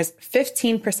listeners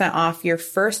 15% off your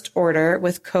first order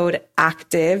with code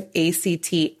ACTIVE,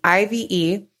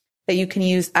 ACTIVE, that you can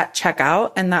use at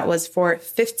checkout. And that was for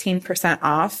 15%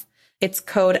 off. It's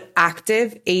code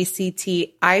ACTIVE,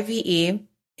 ACTIVE.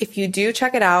 If you do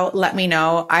check it out, let me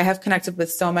know. I have connected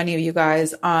with so many of you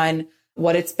guys on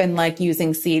what it's been like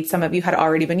using Seed. Some of you had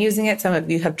already been using it. Some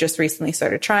of you have just recently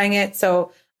started trying it.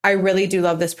 So I really do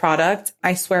love this product.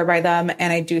 I swear by them.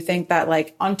 And I do think that,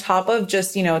 like, on top of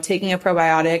just, taking a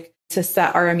probiotic to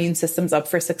set our immune systems up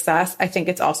for success, I think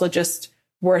it's also just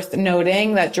worth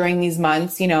noting that during these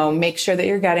months, make sure that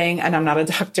you're getting, and I'm not a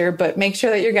doctor, but make sure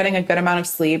that you're getting a good amount of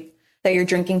sleep, that you're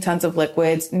drinking tons of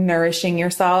liquids, nourishing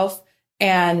yourself,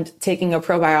 and taking a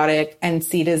probiotic. And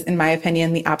Seed is, in my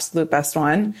opinion, the absolute best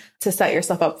one to set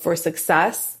yourself up for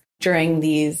success during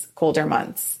these colder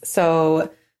months. So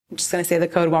I'm just going to say the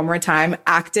code one more time,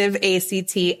 ACTIVE,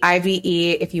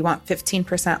 ACTIVE. If you want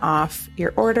 15% off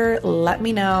your order, let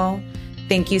me know.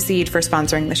 Thank you, Seed, for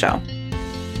sponsoring the show.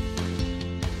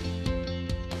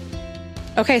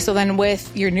 Okay, so then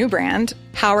with your new brand,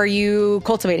 how are you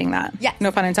cultivating that? Yes.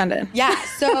 No pun intended. Yeah.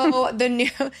 So the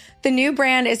new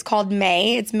brand is called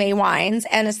May. It's May Wines.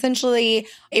 And essentially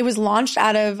it was launched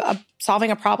out of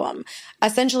solving a problem.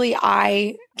 Essentially,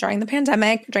 I, during the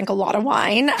pandemic, drank a lot of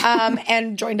wine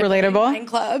and joined a Relatable. wine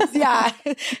clubs. Yeah,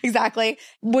 exactly.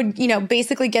 Would,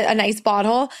 basically get a nice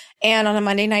bottle and on a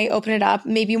Monday night, open it up.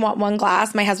 Maybe you want one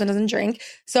glass. My husband doesn't drink.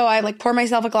 So I pour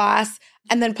myself a glass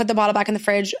and then put the bottle back in the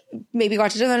fridge, maybe go out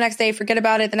to dinner the next day, forget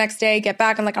about it the next day, get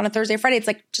back. And on a Thursday, Friday, it's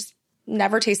just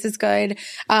never tastes as good.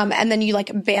 And then you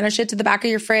banish it to the back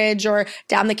of your fridge or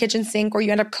down the kitchen sink, or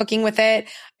you end up cooking with it.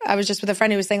 I was just with a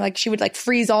friend who was saying she would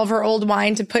freeze all of her old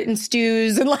wine to put in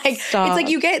stews and Stop.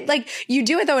 It's you get you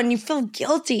do it though and you feel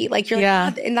guilty. You're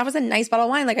yeah. And that was a nice bottle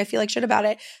of wine. I feel like shit about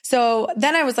it. So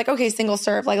then I was okay, single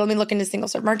serve. Let me look into single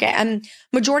serve market. And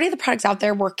majority of the products out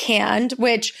there were canned,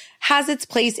 which has its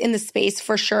place in the space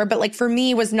for sure. But for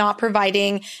me was not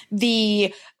providing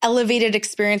the elevated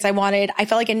experience I wanted. I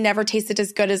felt like it never tasted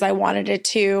as good as I wanted it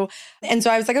to. And so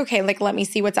I was okay, let me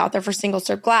see what's out there for single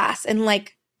serve glass. And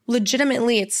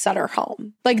legitimately it's Sutter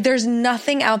Home. There's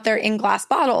nothing out there in glass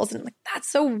bottles. And that's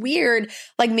so weird.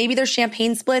 Maybe there's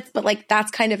champagne splits, but that's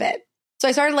kind of it. So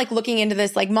I started looking into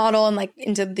this model and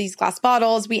into these glass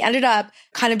bottles. We ended up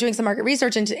kind of doing some market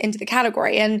research into the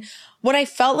category. And what I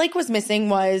felt was missing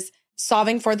was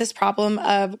solving for this problem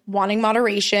of wanting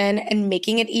moderation and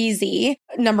making it easy.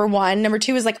 Number one. Number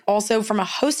two is also from a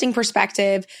hosting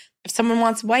perspective, if someone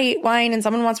wants white wine and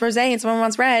someone wants rosé and someone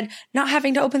wants red, not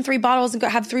having to open 3 bottles and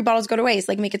have 3 bottles go to waste.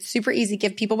 Make it super easy,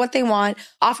 give people what they want.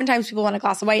 Oftentimes people want a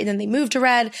glass of white and then they move to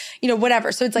red,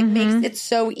 whatever. So it's makes it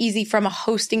so easy from a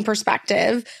hosting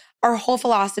perspective. Our whole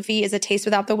philosophy is a taste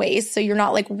without the waste. So you're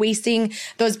not wasting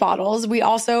those bottles. We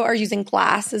also are using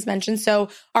glass as mentioned. So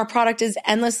our product is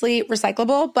endlessly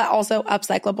recyclable, but also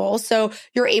upcyclable. So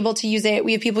you're able to use it.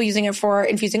 We have people using it for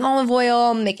infusing olive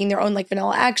oil, making their own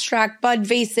vanilla extract, bud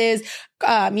vases,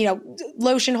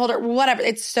 lotion holder, whatever.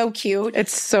 It's so cute.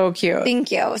 It's so cute.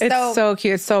 Thank you. It's so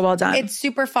cute. It's so well done. It's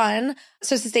super fun.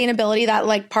 So sustainability, that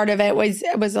like part of it was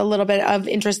a little bit of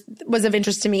interest, was of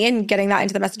interest to me, and getting that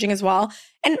into the messaging as well.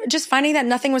 And just finding that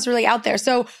nothing was really out there.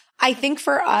 So I think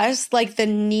for us, like the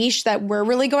niche that we're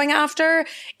really going after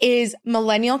is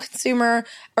millennial consumer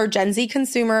or Gen Z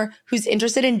consumer who's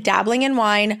interested in dabbling in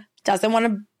wine, doesn't want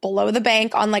to blow the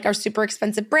bank on like our super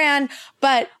expensive brand,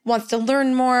 but wants to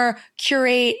learn more,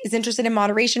 curate, is interested in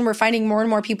moderation. We're finding more and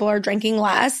more people are drinking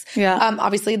less. Yeah.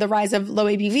 Obviously the rise of low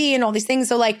ABV and all these things.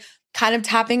 So like kind of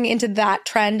tapping into that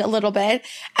trend a little bit.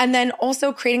 And then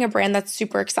also creating a brand that's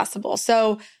super accessible.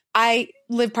 So I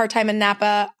live part-time in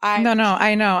Napa. No,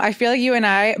 I know. I feel like you and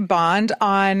I bond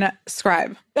on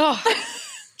Scribe. Oh,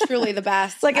 truly the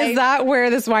best. Like, is that where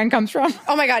this wine comes from?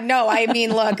 Oh my God, no. I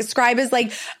mean, look, Scribe is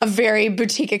like a very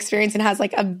boutique experience and has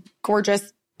like a gorgeous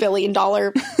 $1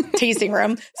 billion tasting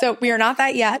room. So we are not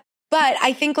that yet. But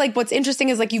I think like what's interesting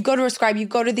is like you go to a Scribe, you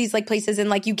go to these like places and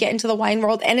like you get into the wine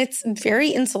world and it's very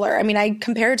insular. I mean, I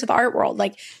compare it to the art world.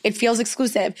 Like it feels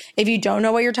exclusive. If you don't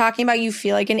know what you're talking about, you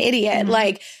feel like an idiot. Mm-hmm.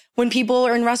 Like when people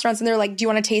are in restaurants and they're like, do you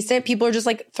want to taste it? People are just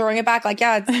like throwing it back like,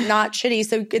 yeah, it's not shitty.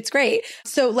 So it's great.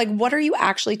 So like, what are you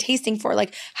actually tasting for?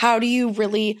 Like, how do you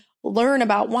really learn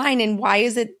about wine and why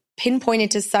is it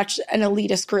pinpointed to such an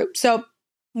elitist group? So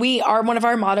one of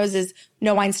our mottos is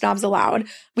no wine snobs allowed.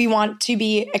 We want to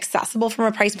be accessible from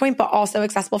a price point, but also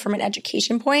accessible from an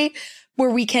education point where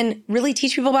we can really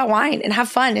teach people about wine and have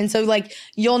fun. And so like,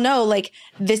 you'll know like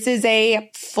this is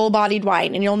a full bodied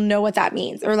wine and you'll know what that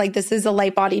means. Or like, this is a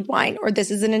light bodied wine, or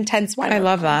this is an intense wine. I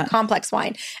love that. Complex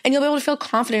wine. And you'll be able to feel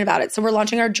confident about it. So we're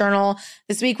launching our journal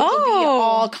this week, which will be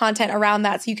all content around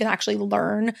that. So you can actually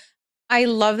learn. I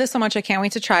love this so much. I can't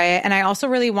wait to try it. And I also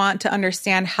really want to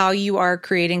understand how you are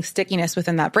creating stickiness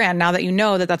within that brand. Now that you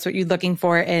know that that's what you're looking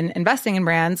for in investing in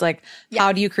brands, like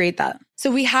how do you create that? So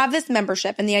we have this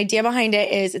membership and the idea behind it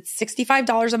is it's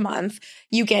 $65 a month.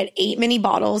 You get 8 mini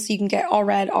bottles. You can get all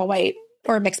red, all white,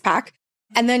 or a mixed pack.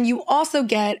 And then you also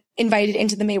get invited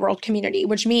into the Mayworld community,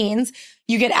 which means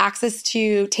you get access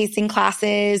to tasting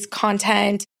classes,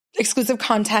 content, exclusive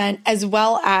content, as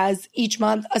well as each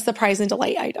month a surprise and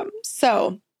delight item.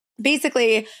 So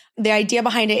basically the idea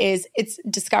behind it is it's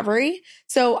discovery.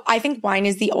 So I think wine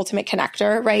is the ultimate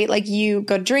connector, right? Like you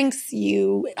go to drinks,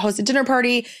 you host a dinner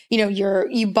party,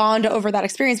 you bond over that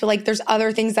experience, but like there's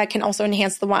other things that can also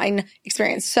enhance the wine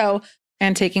experience. So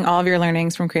and taking all of your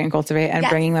learnings from Create and Cultivate and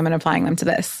bringing them and applying them to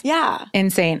this. Yeah.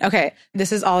 Insane. Okay.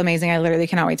 This is all amazing. I literally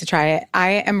cannot wait to try it.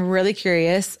 I am really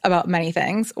curious about many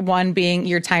things. One being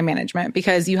your time management,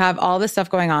 because you have all this stuff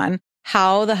going on.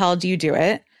 How the hell do you do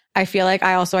it? I feel like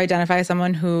I also identify as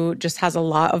someone who just has a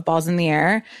lot of balls in the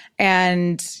air,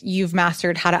 and you've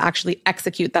mastered how to actually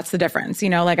execute. That's the difference.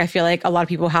 Like I feel like a lot of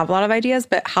people have a lot of ideas,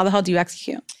 but how the hell do you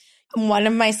execute? One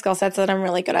of my skill sets that I'm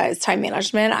really good at is time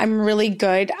management. I'm really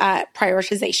good at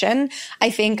prioritization. I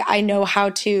think I know how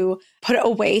to put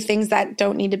away things that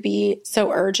don't need to be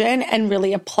so urgent and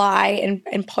really apply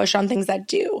and push on things that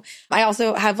do. I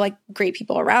also have like great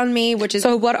people around me, which is...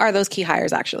 So what are those key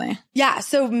hires actually? Yeah.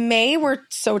 So May, we're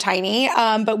so tiny,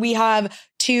 but we have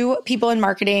 2 people in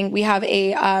marketing. We have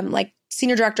a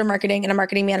senior director of marketing and a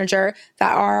marketing manager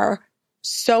that are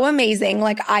so amazing.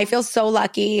 Like I feel so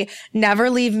lucky.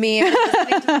 Never leave me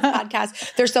listening to this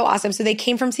podcast. They're so awesome. So they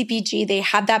came from CPG. They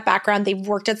had that background. They've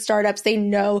worked at startups. They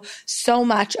know so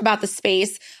much about the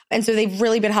space. And so they've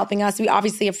really been helping us. We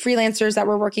obviously have freelancers that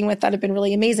we're working with that have been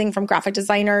really amazing, from graphic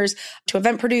designers to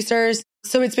event producers.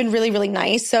 So it's been really, really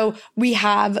nice. So we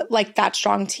have like that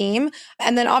strong team.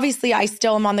 And then obviously I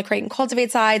still am on the Create and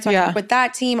Cultivate side. So I work with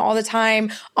that team all the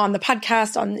time on the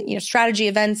podcast, on strategy,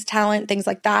 events, talent, things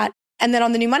like that. And then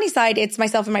on the New Money side, it's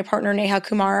myself and my partner, Neha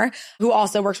Kumar, who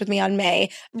also works with me on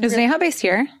May. Is Neha based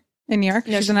here in New York?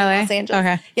 No, she's in LA? Los Angeles.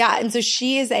 Okay. Yeah. And so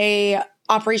she is a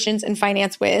operations and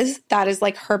finance whiz. That is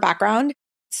like her background.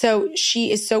 So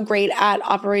she is so great at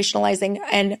operationalizing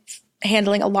and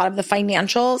handling a lot of the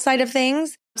financial side of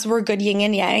things. So we're good yin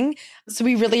and yang. So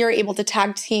we really are able to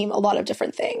tag team a lot of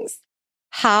different things.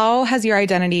 How has your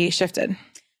identity shifted?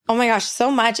 Oh my gosh,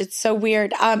 so much. It's so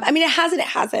weird. It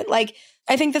hasn't. Like,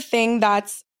 I think the thing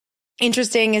that's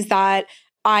interesting is that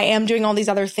I am doing all these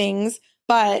other things,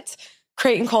 but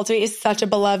Create and Cultivate is such a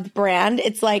beloved brand.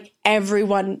 It's like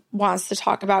everyone wants to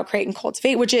talk about Create and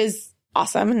Cultivate, which is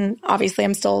awesome. And obviously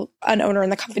I'm still an owner in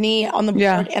the company, on the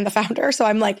board and the founder. So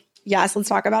I'm like, yes, let's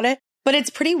talk about it. But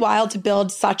it's pretty wild to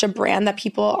build such a brand that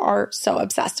people are so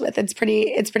obsessed with. It's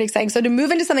pretty exciting. So to move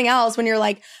into something else when you're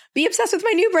like, be obsessed with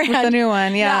my new brand. With the new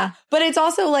one, yeah. But it's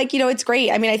also like, it's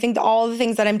great. I mean, I think all the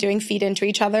things that I'm doing feed into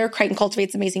each other. Creighton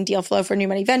Cultivate's amazing deal flow for New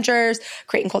Money Ventures.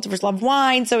 Creighton Cultivators love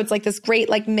wine. So it's like this great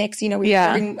like mix, we were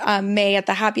serving May at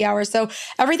the happy hour. So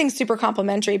everything's super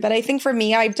complimentary. But I think for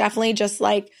me, I've definitely just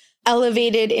like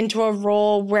elevated into a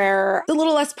role where a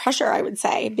little less pressure, I would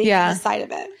say, being on the side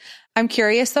of it. I'm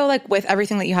curious though, like with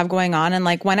everything that you have going on and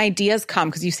like when ideas come,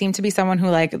 because you seem to be someone who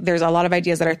like, there's a lot of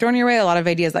ideas that are thrown your way, a lot of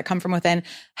ideas that come from within.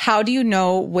 How do you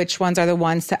know which ones are the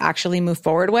ones to actually move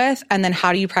forward with? And then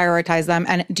how do you prioritize them?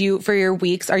 And do you, for your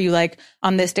weeks, are you like,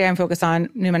 on this day I'm focused on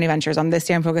New Money Ventures, on this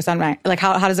day I'm focused on like,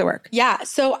 how does it work? Yeah.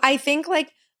 So I think like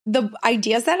the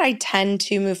ideas that I tend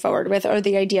to move forward with are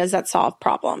the ideas that solve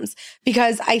problems,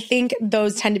 because I think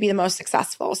those tend to be the most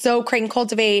successful. So Creighton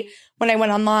Cultivate, when I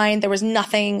went online, there was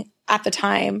nothing at the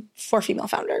time for female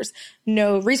founders.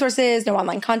 No resources, no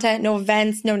online content, no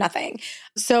events, no nothing.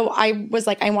 So I was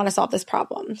like, I want to solve this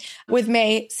problem. With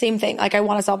May, same thing. Like, I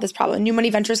want to solve this problem. New Money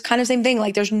Ventures, kind of same thing.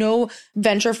 Like, there's no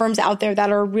venture firms out there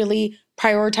that are really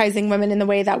prioritizing women in the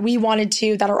way that we wanted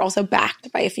to, that are also backed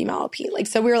by a female LP. Like,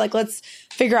 so we were like, let's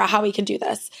figure out how we can do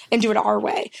this and do it our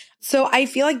way. So I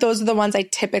feel like those are the ones I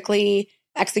typically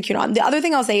execute on. The other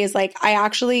thing I'll say is like, I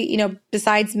actually,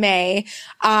 besides May,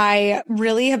 I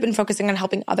really have been focusing on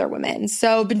helping other women.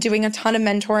 So been doing a ton of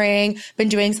mentoring, been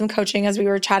doing some coaching as we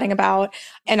were chatting about,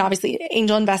 and obviously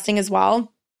angel investing as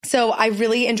well. So I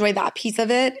really enjoy that piece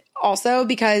of it also,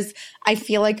 because I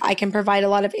feel like I can provide a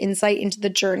lot of insight into the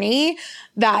journey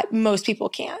that most people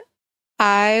can't.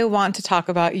 I want to talk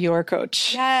about your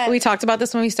coach. Yes. We talked about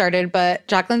this when we started, but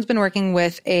Jacqueline's been working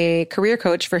with a career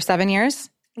coach for 7 years.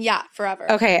 Yeah,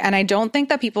 forever. Okay. And I don't think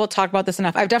that people talk about this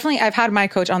enough. I've had my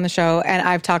coach on the show and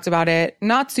I've talked about it,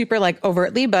 not super like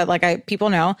overtly, but like people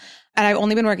know. And I've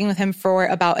only been working with him for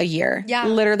about a year. Yeah.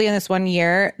 Literally in this 1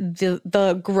 year,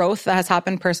 the growth that has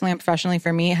happened personally and professionally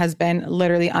for me has been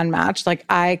literally unmatched. Like,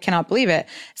 I cannot believe it.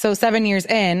 So 7 years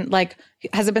in, like,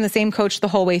 has it been the same coach the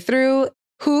whole way through?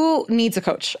 Who needs a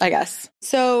coach, I guess?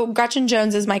 So Gretchen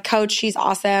Jones is my coach. She's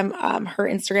awesome. Her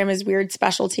Instagram is Weird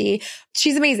Specialty.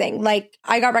 She's amazing. Like,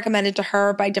 I got recommended to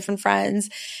her by different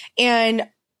friends, and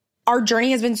our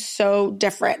journey has been so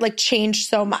different, like changed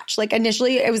so much. Like,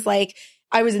 initially it was like,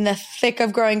 I was in the thick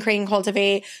of growing Creighton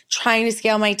Cultivate, trying to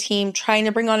scale my team, trying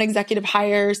to bring on executive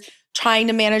hires, trying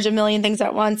to manage a million things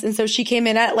at once. And so she came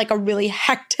in at like a really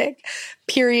hectic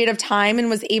period of time and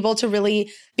was able to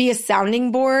really be a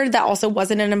sounding board that also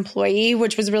wasn't an employee,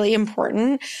 which was really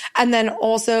important. And then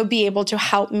also be able to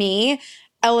help me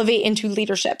elevate into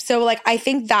leadership. So like, I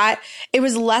think that it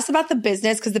was less about the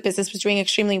business, because the business was doing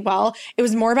extremely well. It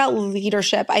was more about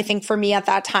leadership, I think, for me at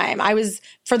that time. I was,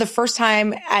 for the first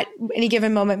time at any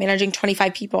given moment, managing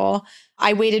 25 people.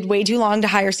 I waited way too long to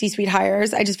hire C-suite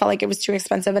hires. I just felt like it was too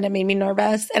expensive and it made me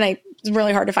nervous, and it was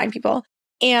really hard to find people.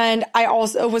 And I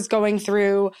also was going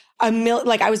through I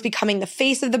was becoming the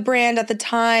face of the brand at the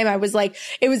time. I was like,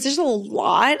 it was just a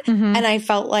lot. Mm-hmm. And I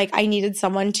felt like I needed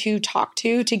someone to talk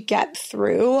to get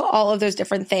through all of those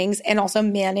different things and also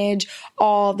manage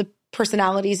all the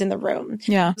personalities in the room.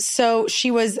 Yeah. So she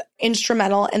was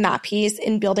instrumental in that piece,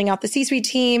 in building out the C-suite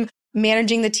team,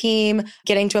 managing the team,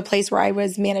 getting to a place where I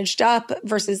was managed up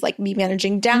versus like me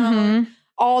managing down,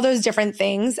 all those different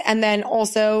things. And then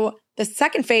also the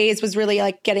second phase was really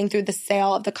like getting through the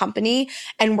sale of the company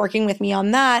and working with me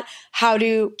on that, how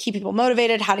to keep people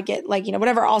motivated, how to get like,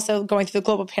 whatever, also going through the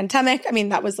global pandemic. I mean,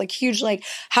 that was like huge, like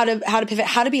how to pivot,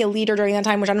 how to be a leader during that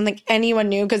time, which I don't think anyone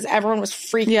knew because everyone was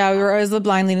freaking out. We were always the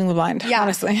blind leading the blind,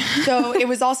 honestly. So it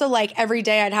was also like every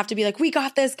day I'd have to be like, we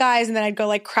got this, guys. And then I'd go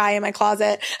like cry in my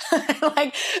closet.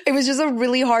 Like, it was just a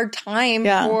really hard time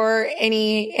for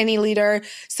any leader.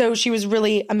 So she was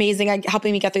really amazing at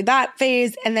helping me get through that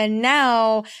phase. And then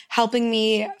now helping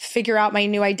me figure out my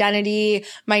new identity,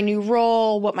 my new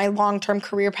role, what my long-term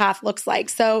career path looks like.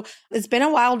 So it's been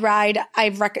a wild ride.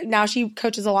 Now she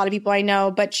coaches a lot of people I know,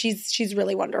 but she's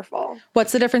really wonderful.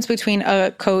 What's the difference between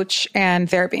a coach and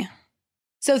therapy?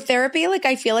 So therapy, like,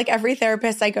 I feel like every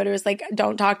therapist I go to is like,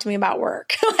 don't talk to me about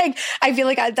work. Like, I feel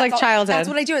like that's like childhood. That's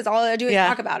what I do. Is all I do is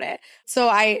talk about it. So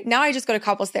now I just go to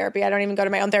couples therapy. I don't even go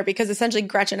to my own therapy, because essentially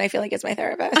Gretchen, I feel like, is my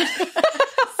therapist.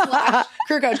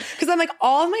 Career coach. Because I'm like,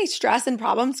 all of my stress and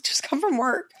problems just come from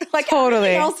work. Like,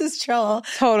 everything else is chill.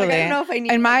 Totally. Like, I don't know if I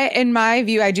need in my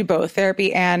view, I do both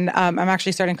therapy and I'm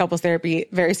actually starting couples therapy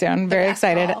very soon. Very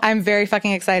excited. I'm very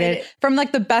fucking excited. From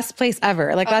like the best place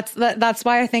ever. Like that's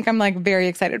why I think I'm like very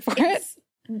excited for it.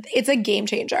 it's a game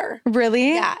changer.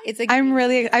 Really? Yeah.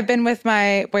 I've been with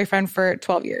my boyfriend for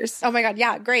 12 years. Oh my God.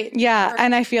 Yeah. Great. Yeah. Perfect.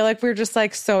 And I feel like we're just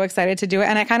like so excited to do it.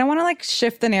 And I kind of want to like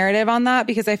shift the narrative on that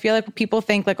because I feel like people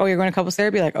think like, oh, you're going to couples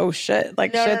therapy. Like, oh shit.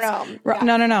 Like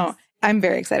no. I'm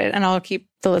very excited and I'll keep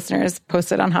the listeners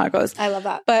posted on how it goes. I love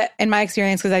that. But in my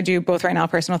experience, because I do both right now,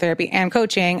 personal therapy and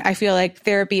coaching, I feel like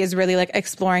therapy is really like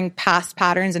exploring past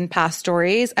patterns and past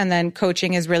stories. And then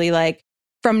coaching is really like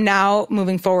from now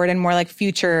moving forward and more like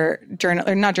future journal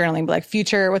or not journaling, but like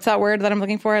future, what's that word that I'm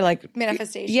looking for? Like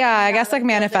manifestation. Yeah, I guess like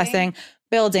manifesting,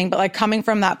 building, but like coming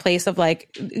from that place of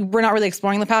like, we're not really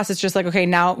exploring the past. It's just like, okay,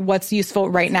 now what's useful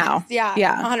right now? Yeah.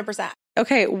 100%.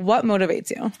 Okay. What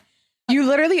motivates you? You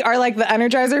literally are like the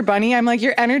Energizer Bunny. I'm like,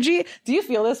 your energy. Do you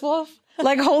feel this, Wolf?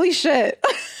 Like, holy shit.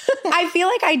 I feel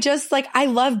like I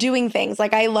love doing things.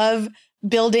 Like I love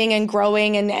building and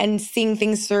growing and seeing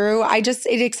things through.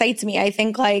 It excites me. I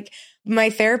think like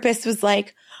my therapist was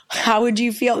like, how would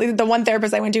you feel? The one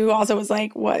therapist I went to who also was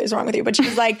like, what is wrong with you? But she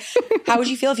was like, how would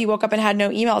you feel if you woke up and had no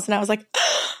emails? And I was like,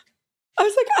 I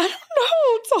don't know.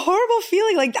 It's a horrible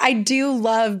feeling. Like I do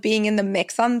love being in the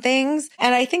mix on things.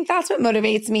 And I think that's what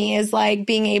motivates me is like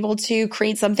being able to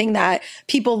create something that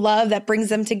people love that brings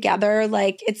them together.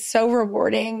 Like it's so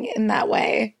rewarding in that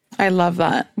way. I love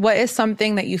that. What is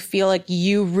something that you feel like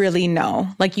you really know?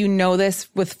 Like you know this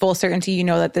with full certainty, you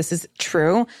know that this is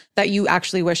true, that you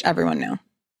actually wish everyone knew?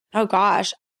 Oh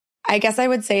gosh. I guess I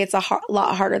would say it's a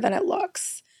lot harder than it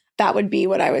looks. That would be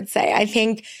what I would say. I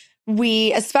think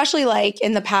we, especially like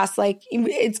in the past, like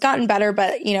it's gotten better,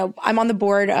 but you know, I'm on the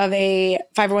board of a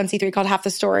 501c3 called Half the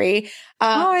Story.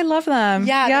 I love them.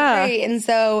 Yeah. They're great. And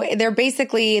so they're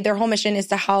basically, their whole mission is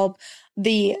to help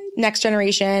the next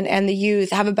generation and the youth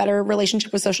have a better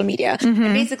relationship with social media. Mm-hmm.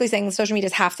 And basically saying social media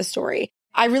is half the story.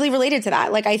 I really related to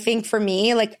that. Like, I think for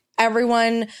me, like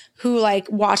everyone who like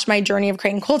watched my journey of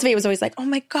Create and Cultivate was always like, oh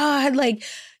my God, like,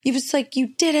 you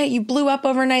did it. You blew up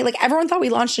overnight. Like everyone thought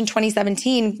we launched in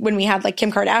 2017 when we had like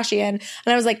Kim Kardashian. And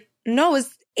I was like, no, it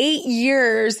was 8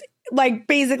 years, like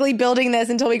basically building this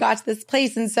until we got to this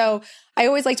place. And so I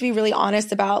always like to be really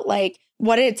honest about like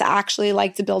what it's actually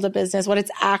like to build a business, what it's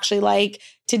actually like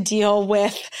to deal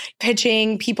with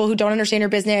pitching people who don't understand your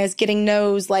business, getting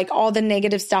no's, like all the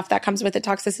negative stuff that comes with the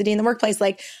toxicity in the workplace.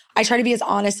 Like I try to be as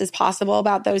honest as possible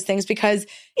about those things because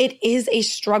it is a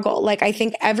struggle. Like I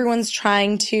think everyone's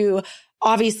trying to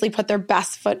obviously put their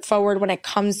best foot forward when it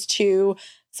comes to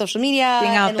social media,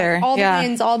 being out and there, like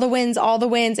all the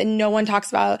wins. And no one talks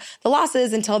about the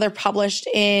losses until they're published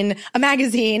in a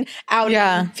magazine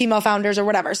in Female Founders or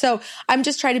whatever. So I'm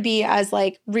just trying to be as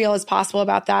like real as possible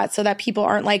about that so that people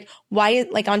aren't like, why,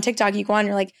 like on TikTok, you go on,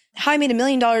 you're like, how I made $1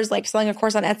 million, like selling a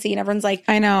course on Etsy. And everyone's like,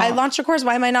 I know I launched a course.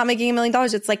 Why am I not making $1 million?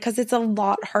 It's like, cause it's a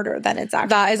lot harder than it's actually.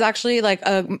 That is actually like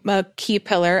a key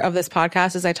pillar of this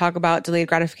podcast is I talk about delayed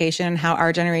gratification and how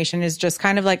our generation is just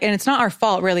kind of like, and it's not our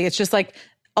fault really. It's just like,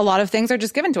 a lot of things are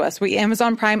just given to us. We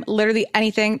Amazon Prime, literally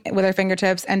anything with our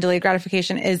fingertips, and delayed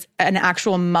gratification is an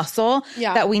actual muscle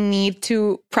that we need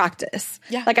to practice.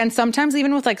 Yeah. Like, and sometimes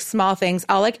even with like small things,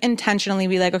 I'll like intentionally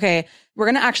be like, okay, we're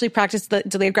going to actually practice the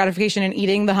delayed gratification and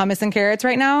eating the hummus and carrots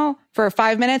right now for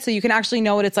 5 minutes. So you can actually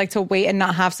know what it's like to wait and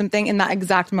not have something in that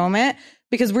exact moment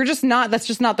because we're just not, that's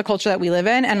just not the culture that we live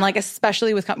in. And like,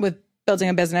 especially with building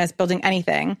a business, building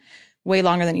anything way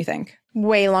longer than you think.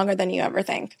 Way longer than you ever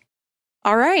think.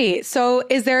 All right. So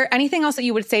is there anything else that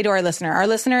you would say to our listener? Our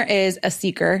listener is a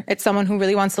seeker. It's someone who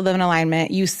really wants to live in alignment.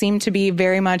 You seem to be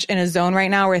very much in a zone right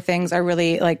now where things are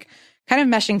really like kind of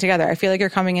meshing together. I feel like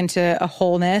you're coming into a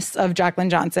wholeness of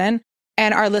Jaclyn Johnson,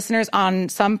 and our listeners on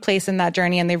some place in that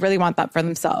journey and they really want that for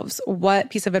themselves. What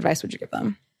piece of advice would you give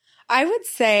them? I would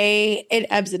say it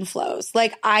ebbs and flows.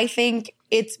 Like, I think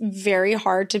it's very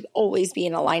hard to always be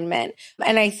in alignment.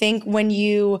 And I think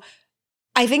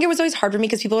I think it was always hard for me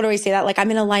because people would always say that, like,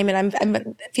 I'm in alignment,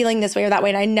 I'm feeling this way or that way.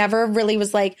 And I never really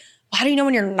was like, well, how do you know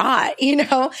when you're not, you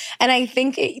know? And I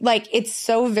think it's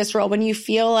so visceral when you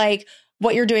feel like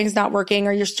what you're doing is not working,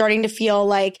 or you're starting to feel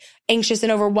like anxious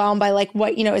and overwhelmed by like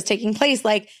what, you know, is taking place.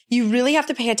 Like, you really have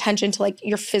to pay attention to like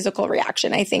your physical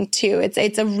reaction, I think too.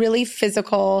 It's a really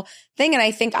physical thing. And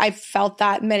I think I've felt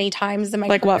that many times in my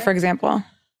Like career. what, for example?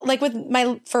 Like with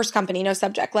my first company, No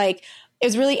Subject, like, it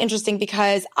was really interesting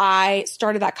because I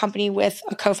started that company with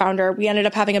a co-founder. We ended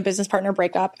up having a business partner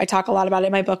breakup. I talk a lot about it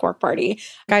in my book, Work Party.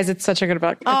 Guys, it's such a good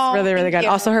book. It's really, really good.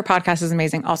 You. Also, her podcast is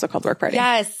amazing, also called Work Party.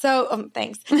 Yes. So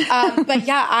thanks. But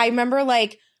yeah, I remember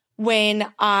like when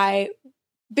I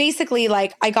basically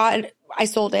like I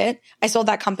sold it. I sold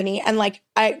that company, and like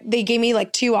they gave me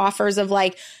like 2 offers of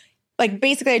like like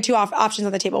basically I had two options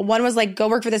on the table. One was like, go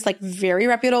work for this like very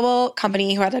reputable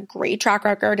company who had a great track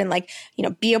record and like, you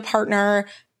know, be a partner,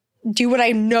 do what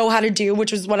I know how to do,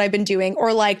 which is what I've been doing,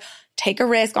 or like take a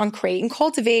risk on Create and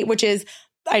Cultivate, which is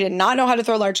I did not know how to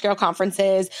throw large scale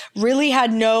conferences, really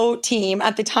had no team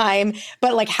at the time,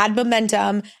 but like had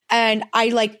momentum. And I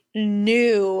like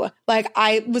knew, like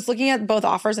I was looking at both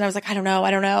offers and I was like, I don't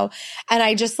know. And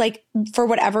I just like, for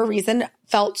whatever reason,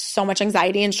 felt so much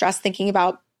anxiety and stress thinking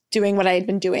about doing what I had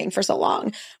been doing for so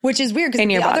long, which is weird because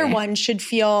the other one should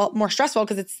feel more stressful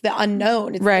because it's the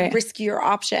unknown. It's a riskier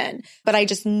option. But I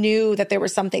just knew that there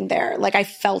was something there. Like I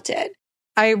felt it.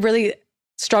 I really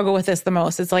struggle with this the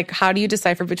most. It's like, how do you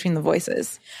decipher between the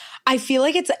voices? I feel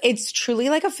like it's truly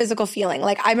like a physical feeling.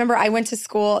 Like I remember I went to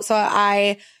school. So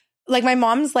my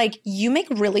mom's like, you make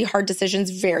really hard decisions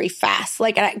very fast.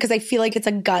 Like, because I feel like it's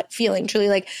a gut feeling. Truly,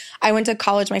 like I went to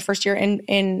college my first year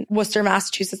in Worcester,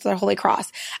 Massachusetts at Holy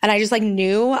Cross. And I just like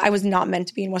knew I was not meant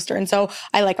to be in Worcester. And so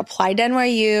I like applied to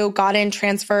NYU, got in,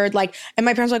 transferred, like, and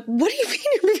my parents were like, what do you mean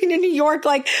you're moving to New York?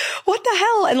 Like, what the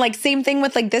hell? And like, same thing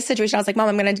with like this situation. I was like, Mom,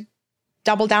 I'm going to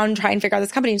double down and try and figure out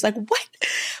this company. He's like, what?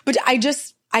 But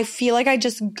I feel like I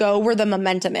just go where the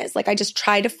momentum is. Like I just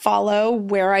try to follow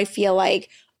where I feel like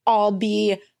I'll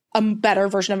be a better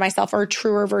version of myself or a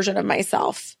truer version of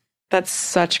myself. That's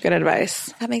such good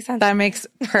advice. That makes sense. That makes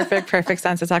perfect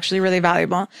sense. It's actually really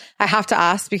valuable. I have to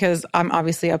ask because I'm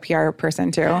obviously a PR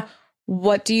person too. Yeah.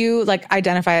 What do you like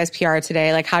identify as PR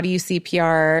today? Like, how do you see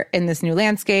PR in this new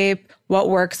landscape? What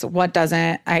works? What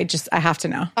doesn't? I have to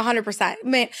know.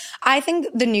 100%. I think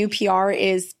the new PR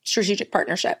is strategic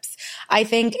partnerships. I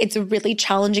think it's a really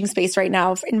challenging space right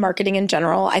now in marketing in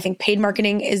general. I think paid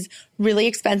marketing is really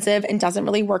expensive and doesn't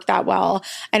really work that well.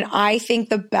 And I think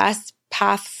the best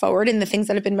path forward and the things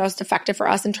that have been most effective for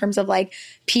us in terms of like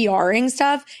PRing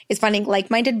stuff is finding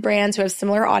like-minded brands who have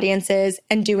similar audiences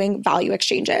and doing value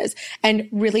exchanges and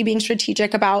really being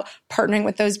strategic about partnering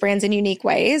with those brands in unique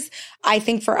ways. I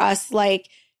think for us, like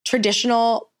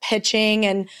traditional pitching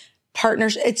and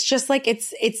partners, it's just like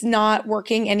it's not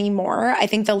working anymore. I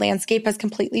think the landscape has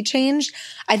completely changed.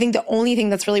 I think the only thing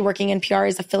that's really working in PR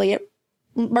is affiliate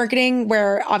marketing,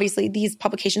 where obviously these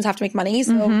publications have to make money.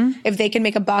 So if they can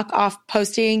make a buck off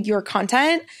posting your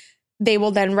content, they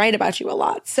will then write about you a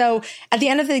lot. So at the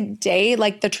end of the day,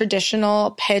 like the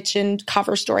traditional pitch and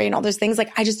cover story and all those things,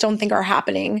 like I just don't think are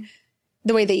happening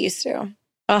the way they used to.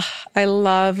 Oh, I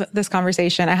love this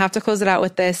conversation. I have to close it out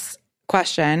with this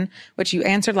question, which you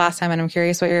answered last time, and I'm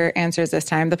curious what your answer is this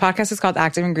time. The podcast is called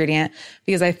Active Ingredient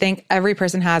because I think every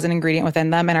person has an ingredient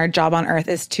within them, and our job on earth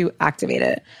is to activate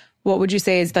it. What would you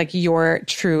say is like your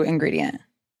true ingredient?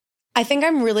 I think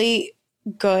I'm really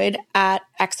good at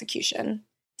execution.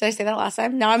 Did I say that last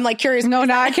time? Now I'm like curious. No,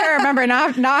 now I can't remember. Now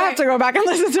I have to go back and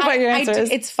listen to what your answer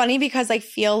is. It's funny because I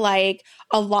feel like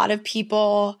a lot of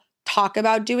people talk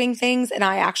about doing things and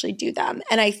I actually do them.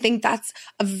 And I think that's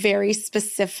a very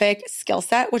specific skill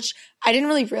set, which I didn't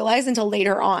really realize until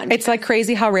later on. It's like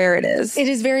crazy how rare it is. It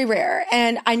is very rare.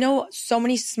 And I know so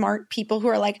many smart people who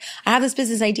are like, I have this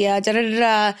business idea,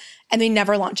 and they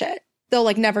never launch it. They'll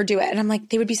like never do it. And I'm like,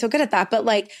 they would be so good at that. But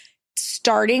like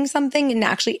starting something and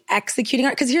actually executing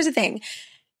it. Because here's the thing,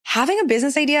 having a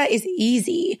business idea is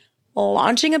easy.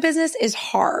 Launching a business is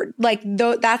hard. Like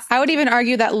I would even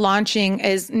argue that launching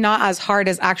is not as hard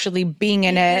as actually being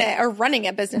in it or running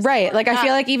a business. Right. Like I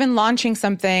feel like even launching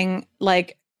something,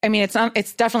 like, I mean,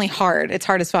 it's definitely hard. It's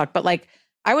hard as fuck. But like,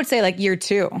 I would say like year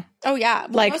 2. Oh yeah.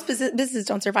 Well, like most businesses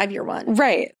don't survive year 1.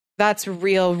 Right. That's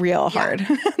real hard.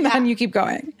 Then you keep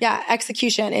going. Yeah.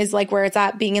 Execution is like where it's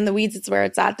at. Being in the weeds, it's where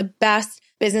it's at. The best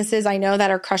businesses I know that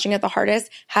are crushing it the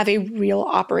hardest have a real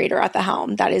operator at the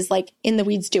helm that is like in the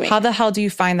weeds doing it. How the hell do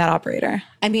you find that operator?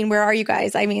 I mean, where are you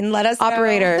guys? I mean, let us know.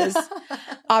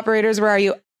 Operators, where are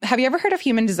you? Have you ever heard of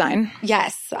human design?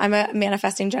 Yes. I'm a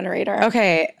manifesting generator.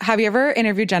 Okay. Have you ever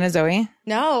interviewed Jenna Zoe?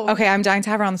 No. Okay. I'm dying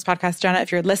to have her on this podcast. Jenna,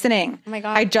 if you're listening. Oh my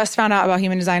God. I just found out about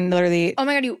human design literally. Oh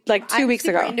my God. Like 2 weeks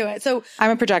ago. Into it. So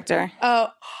I'm a projector. Oh,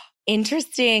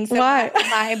 interesting. So what?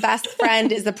 My best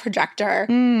friend is a projector.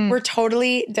 We're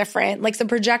totally different. Like, so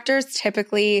projectors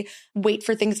typically wait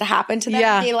for things to happen to them.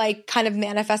 Yeah. They like kind of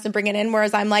manifest and bring it in.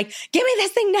 Whereas I'm like, give me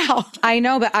this thing now. I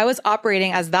know, but I was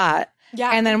operating as that.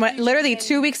 Yeah. And then literally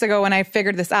 2 weeks ago when I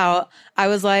figured this out, I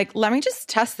was like, let me just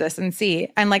test this and see.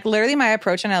 And like literally my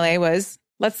approach in LA was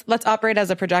let's operate as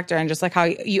a projector and just like how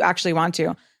you actually want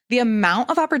to. The amount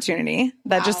of opportunity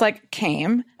that just like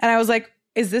came, and I was like,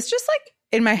 is this just like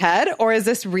in my head or is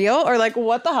this real or like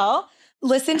what the hell?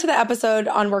 Listen to the episode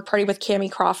on Work Party with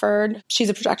Cami Crawford.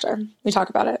 She's a projector. We talk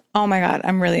about it. Oh my God.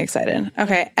 I'm really excited.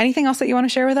 Okay. Anything else that you want to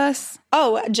share with us?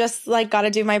 Oh, just like got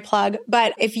to do my plug.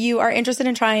 But if you are interested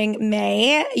in trying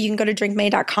May, you can go to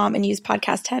drinkmay.com and use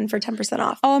podcast 10 for 10%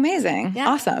 off. Oh, amazing. Yeah.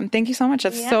 Awesome. Thank you so much.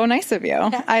 That's so nice of you.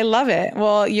 Yeah. I love it.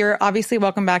 Well, you're obviously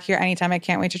welcome back here anytime. I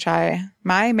can't wait to try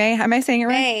my May. Am I saying it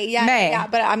right? May. Yeah. May. Yeah.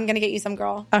 But I'm going to get you some,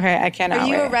 girl. Okay. I cannot wait. Are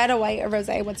you wait. a red, a white, a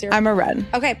rosé? What's your? I'm a red.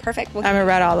 Okay. Perfect. I'm a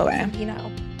red all the way. You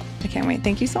know. I can't wait.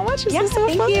 Thank you so much. This is so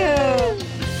fun. Thank you.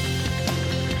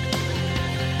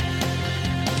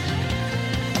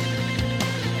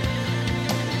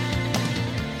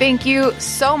 Thank you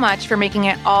so much for making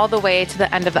it all the way to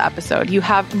the end of the episode. You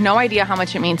have no idea how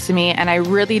much it means to me, and I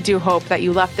really do hope that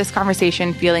you left this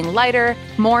conversation feeling lighter,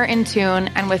 more in tune,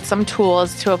 and with some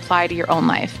tools to apply to your own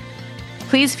life.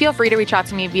 Please feel free to reach out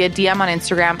to me via DM on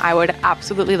Instagram. I would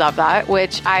absolutely love that,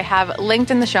 which I have linked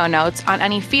in the show notes on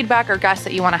any feedback or guests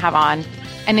that you want to have on.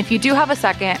 And if you do have a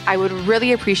second, I would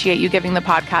really appreciate you giving the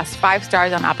podcast 5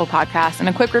 stars on Apple Podcasts and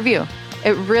a quick review.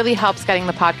 It really helps getting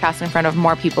the podcast in front of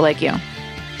more people like you.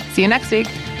 See you next week.